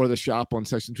 Or the shop on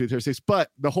Section 336. But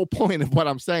the whole point of what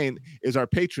I'm saying is our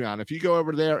Patreon. If you go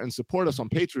over there and support us on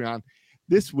Patreon,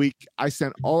 this week I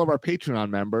sent all of our Patreon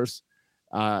members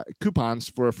coupons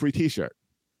for a free T-shirt.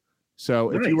 So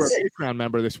if you were a Patreon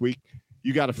member this week,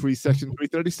 you got a free Section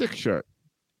 336 shirt.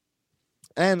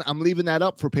 And I'm leaving that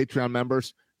up for Patreon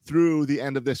members through the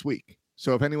end of this week.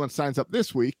 So if anyone signs up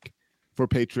this week for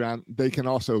Patreon, they can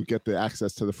also get the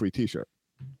access to the free T-shirt.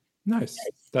 Nice.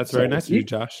 That's very nice of you,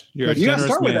 Josh. You got to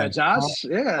start with that, Josh.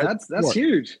 Yeah, that's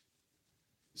huge.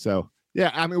 So, yeah,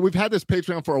 I mean, we've had this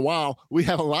Patreon for a while. We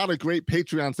have a lot of great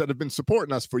Patreons that have been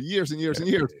supporting us for years and years and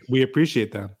years. We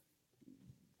appreciate them.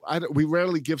 We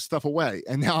rarely give stuff away.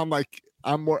 And now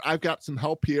I've got some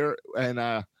help here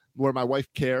and where my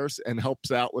wife cares and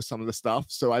helps out with some of the stuff.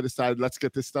 So I decided, let's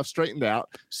get this stuff straightened out.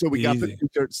 So we got the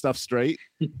T-shirt stuff straight.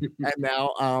 And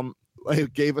now,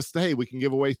 it gave us we can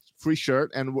give away free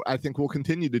shirt, and I think we'll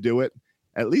continue to do it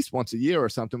at least once a year or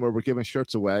something where we're giving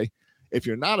shirts away. If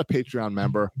you're not a Patreon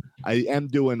member, I am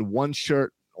doing one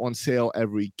shirt on sale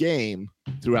every game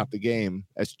throughout the game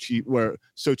as cheap. We're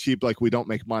so cheap, like we don't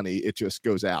make money. It just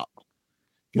goes out.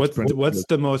 What's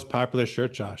the most popular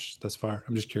shirt, Josh, thus far?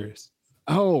 I'm just curious.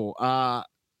 If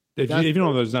you don't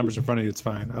have those numbers in front of you, it's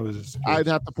fine. I'd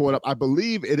have to pull it up. I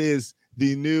believe it is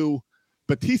the new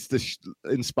Batista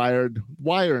inspired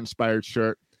wire inspired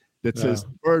shirt that says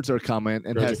birds are coming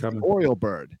and has the Oriole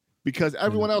bird, because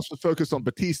everyone else was focused on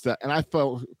Batista and I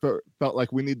felt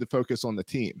like we need to focus on the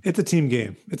team. It's a team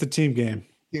game.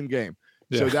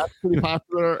 Yeah. So that's pretty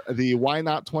popular. The Why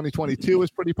Not 2022 is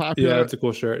pretty popular. Yeah, it's a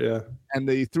cool shirt. Yeah. And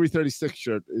the 336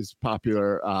 shirt is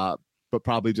popular, but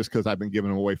probably just because I've been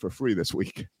giving them away for free this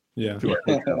week. Yeah.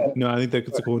 No, I think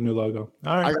that's a cool new logo.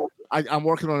 All right. I'm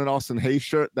working on an Austin Hayes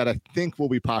shirt that I think will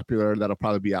be popular. That'll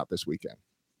probably be out this weekend.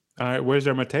 All right. Where's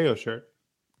our Mateo shirt?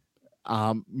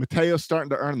 Mateo's starting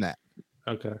to earn that.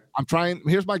 Okay. I'm trying.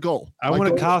 Here's my goal. I want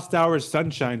a Kyle Stowers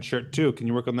Sunshine shirt too. Can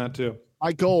you work on that too?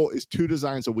 My goal is 2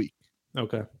 designs a week.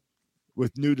 Okay.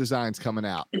 With new designs coming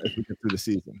out as we get through the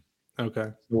season. Okay.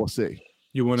 So we'll see.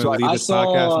 You want to leave this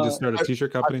podcast and just start a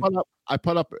t-shirt company? I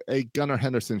put up a Gunnar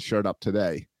Henderson shirt up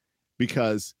today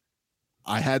because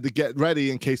I had to get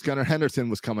ready in case Gunnar Henderson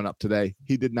was coming up today.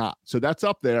 He did not. So that's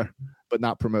up there, but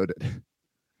not promoted.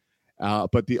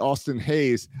 But the Austin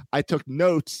Hayes, I took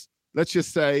notes. Let's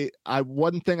just say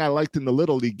one thing I liked in the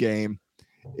Little League game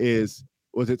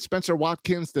was it Spencer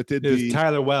Watkins that did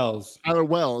Tyler Wells. Tyler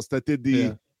Wells that did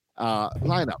the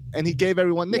lineup, and he gave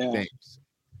everyone nicknames.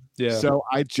 Yeah. So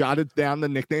I jotted down the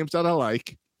nicknames that I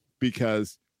like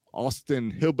because Austin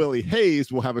Hillbilly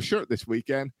Hayes will have a shirt this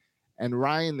weekend, and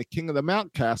Ryan, the King of the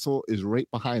Mount Castle, is right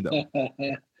behind him.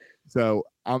 So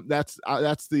that's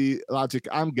the logic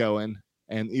I'm going.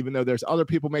 And even though there's other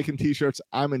people making T-shirts,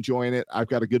 I'm enjoying it. I've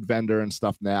got a good vendor and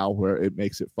stuff now where it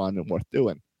makes it fun and worth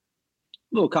doing.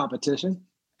 A little competition.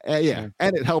 Yeah,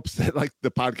 and it helps that like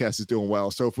the podcast is doing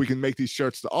well. So if we can make these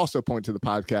shirts to also point to the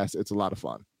podcast, it's a lot of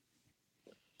fun.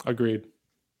 Agreed.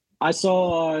 I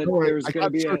saw there's going to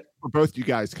be for both you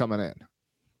guys coming in.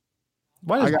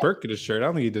 Why does Burke get a shirt? I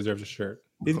don't think he deserves a shirt.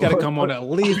 He's got to come on at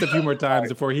least a few more times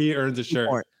before he earns a shirt.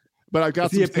 But I've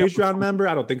got. Is he a Patreon member?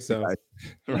 I don't think so.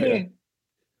 Right.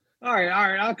 All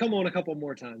right. I'll come on a couple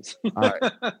more times. All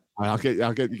right. I'll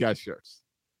get you guys shirts.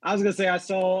 I was gonna say I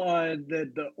saw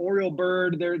the Oriole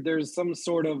Bird. There's some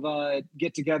sort of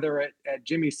get together at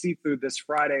Jimmy's Seafood this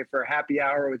Friday for a happy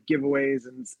hour with giveaways,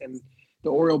 and the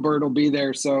Oriole Bird will be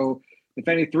there. So if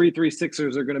any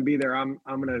 336ers are gonna be there, I'm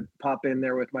gonna pop in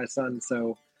there with my son.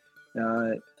 So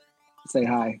say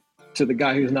hi to the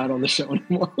guy who's not on the show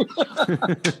anymore.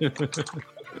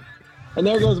 And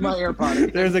there goes my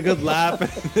AirPod. There's a good laugh.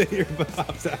 The earbud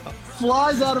pops out.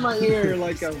 Flies out of my ear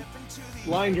like a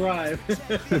line drive.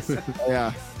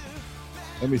 Yeah.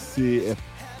 Let me see if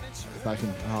I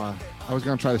can. I was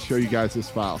going to try to show you guys this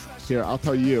file. Here, I'll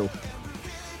tell you.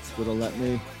 Would it let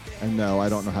me? And no, I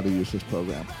don't know how to use this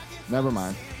program. Never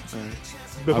mind. All right.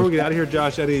 Before we get out of here,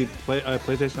 Josh, any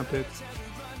PlayStation updates?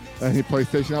 Any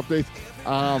PlayStation updates?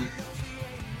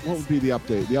 What would be the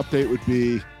update? The update would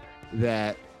be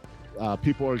that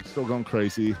people are still going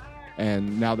crazy,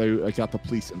 and now they got the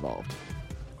police involved.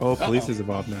 Oh, police is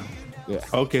involved now. Yeah.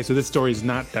 Okay, so this story is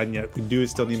not done yet. We do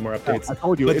still need more updates. I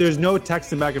told you, but there's no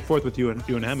texting back and forth with you and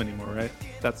him anymore, right?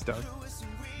 That's done.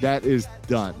 That is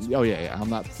done. Oh yeah. I'm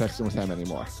not texting with him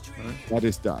anymore. Right. That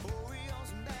is done.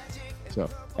 So,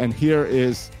 and here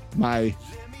is my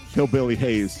Hillbilly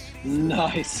Hayes.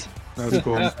 Nice. That was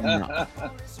cool.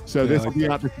 So this will be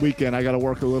out this weekend. I got to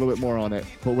work a little bit more on it.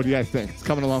 But what do you guys think? It's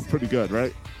coming along pretty good,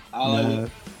 right?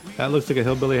 That looks like a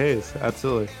Hillbilly Hayes.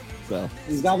 Absolutely. So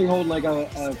he's got to be holding like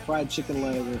a fried chicken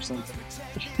leg or something.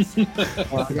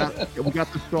 We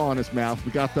got the straw in his mouth.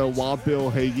 We got the Wild Bill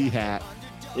Hagee hat.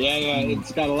 Yeah,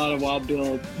 it's got a lot of Wild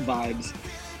Bill vibes.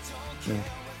 Yeah.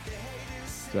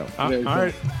 So all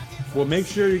right. Well, make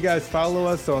sure you guys follow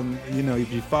us on,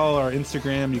 if you follow our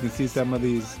Instagram, you can see some of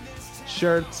these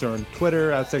shirts, or on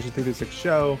Twitter at Section 336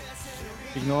 Show.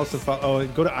 You can also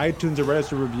go to iTunes and write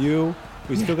us a review.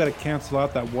 We still got to cancel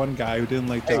out that one guy who didn't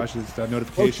like Josh's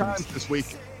notifications. No times this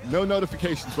week. No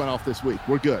notifications went off this week.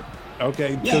 We're good.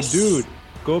 Okay, yes. So dude,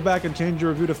 go back and change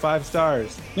your review to 5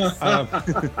 stars. You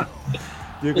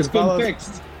can follow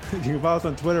us. You can follow us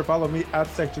on Twitter. Follow me at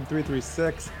Section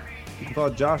 336. You can follow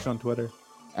Josh on Twitter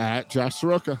at Josh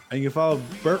Soroka. And you can follow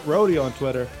Bert Rohde on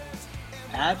Twitter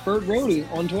at Bert Rohde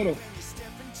on Twitter.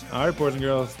 All right, boys and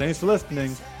girls, thanks for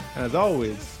listening. And as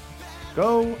always,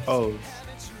 go O's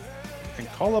and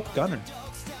call up Gunnar.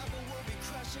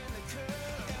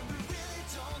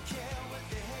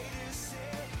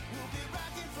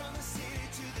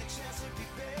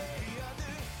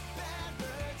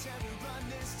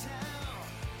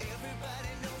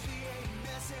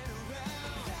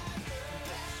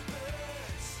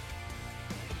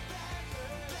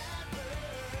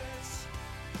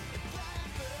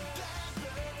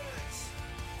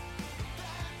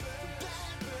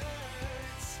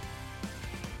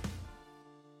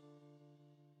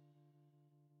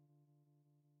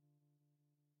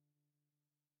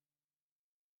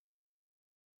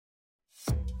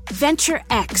 Venture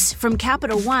X from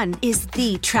Capital One is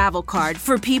the travel card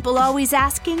for people always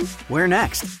asking, where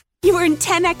next? You earn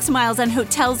 10x miles on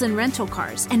hotels and rental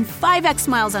cars, and 5x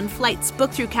miles on flights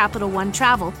booked through Capital One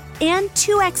Travel, and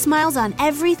 2x miles on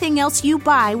everything else you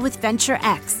buy with Venture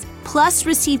X. Plus,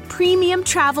 receive premium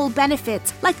travel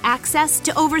benefits like access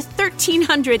to over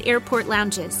 1,300 airport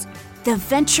lounges. The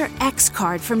Venture X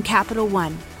card from Capital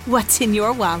One. What's in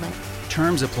your wallet?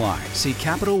 Terms apply. See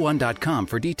CapitalOne.com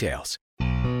for details.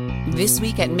 This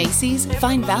week at Macy's,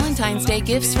 find Valentine's Day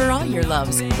gifts for all your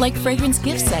loves, like fragrance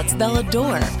gift sets they'll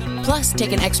adore. Plus,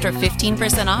 take an extra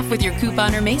 15% off with your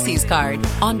coupon or Macy's card,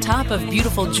 on top of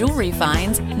beautiful jewelry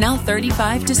finds, now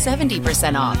 35 to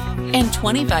 70% off, and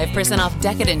 25% off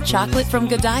decadent chocolate from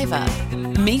Godiva.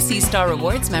 Macy's Star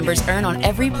Rewards members earn on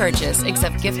every purchase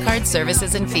except gift card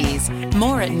services and fees.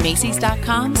 More at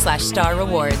Macys.com/Star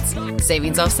Rewards.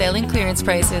 Savings off sale and clearance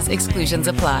prices. Exclusions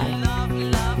apply.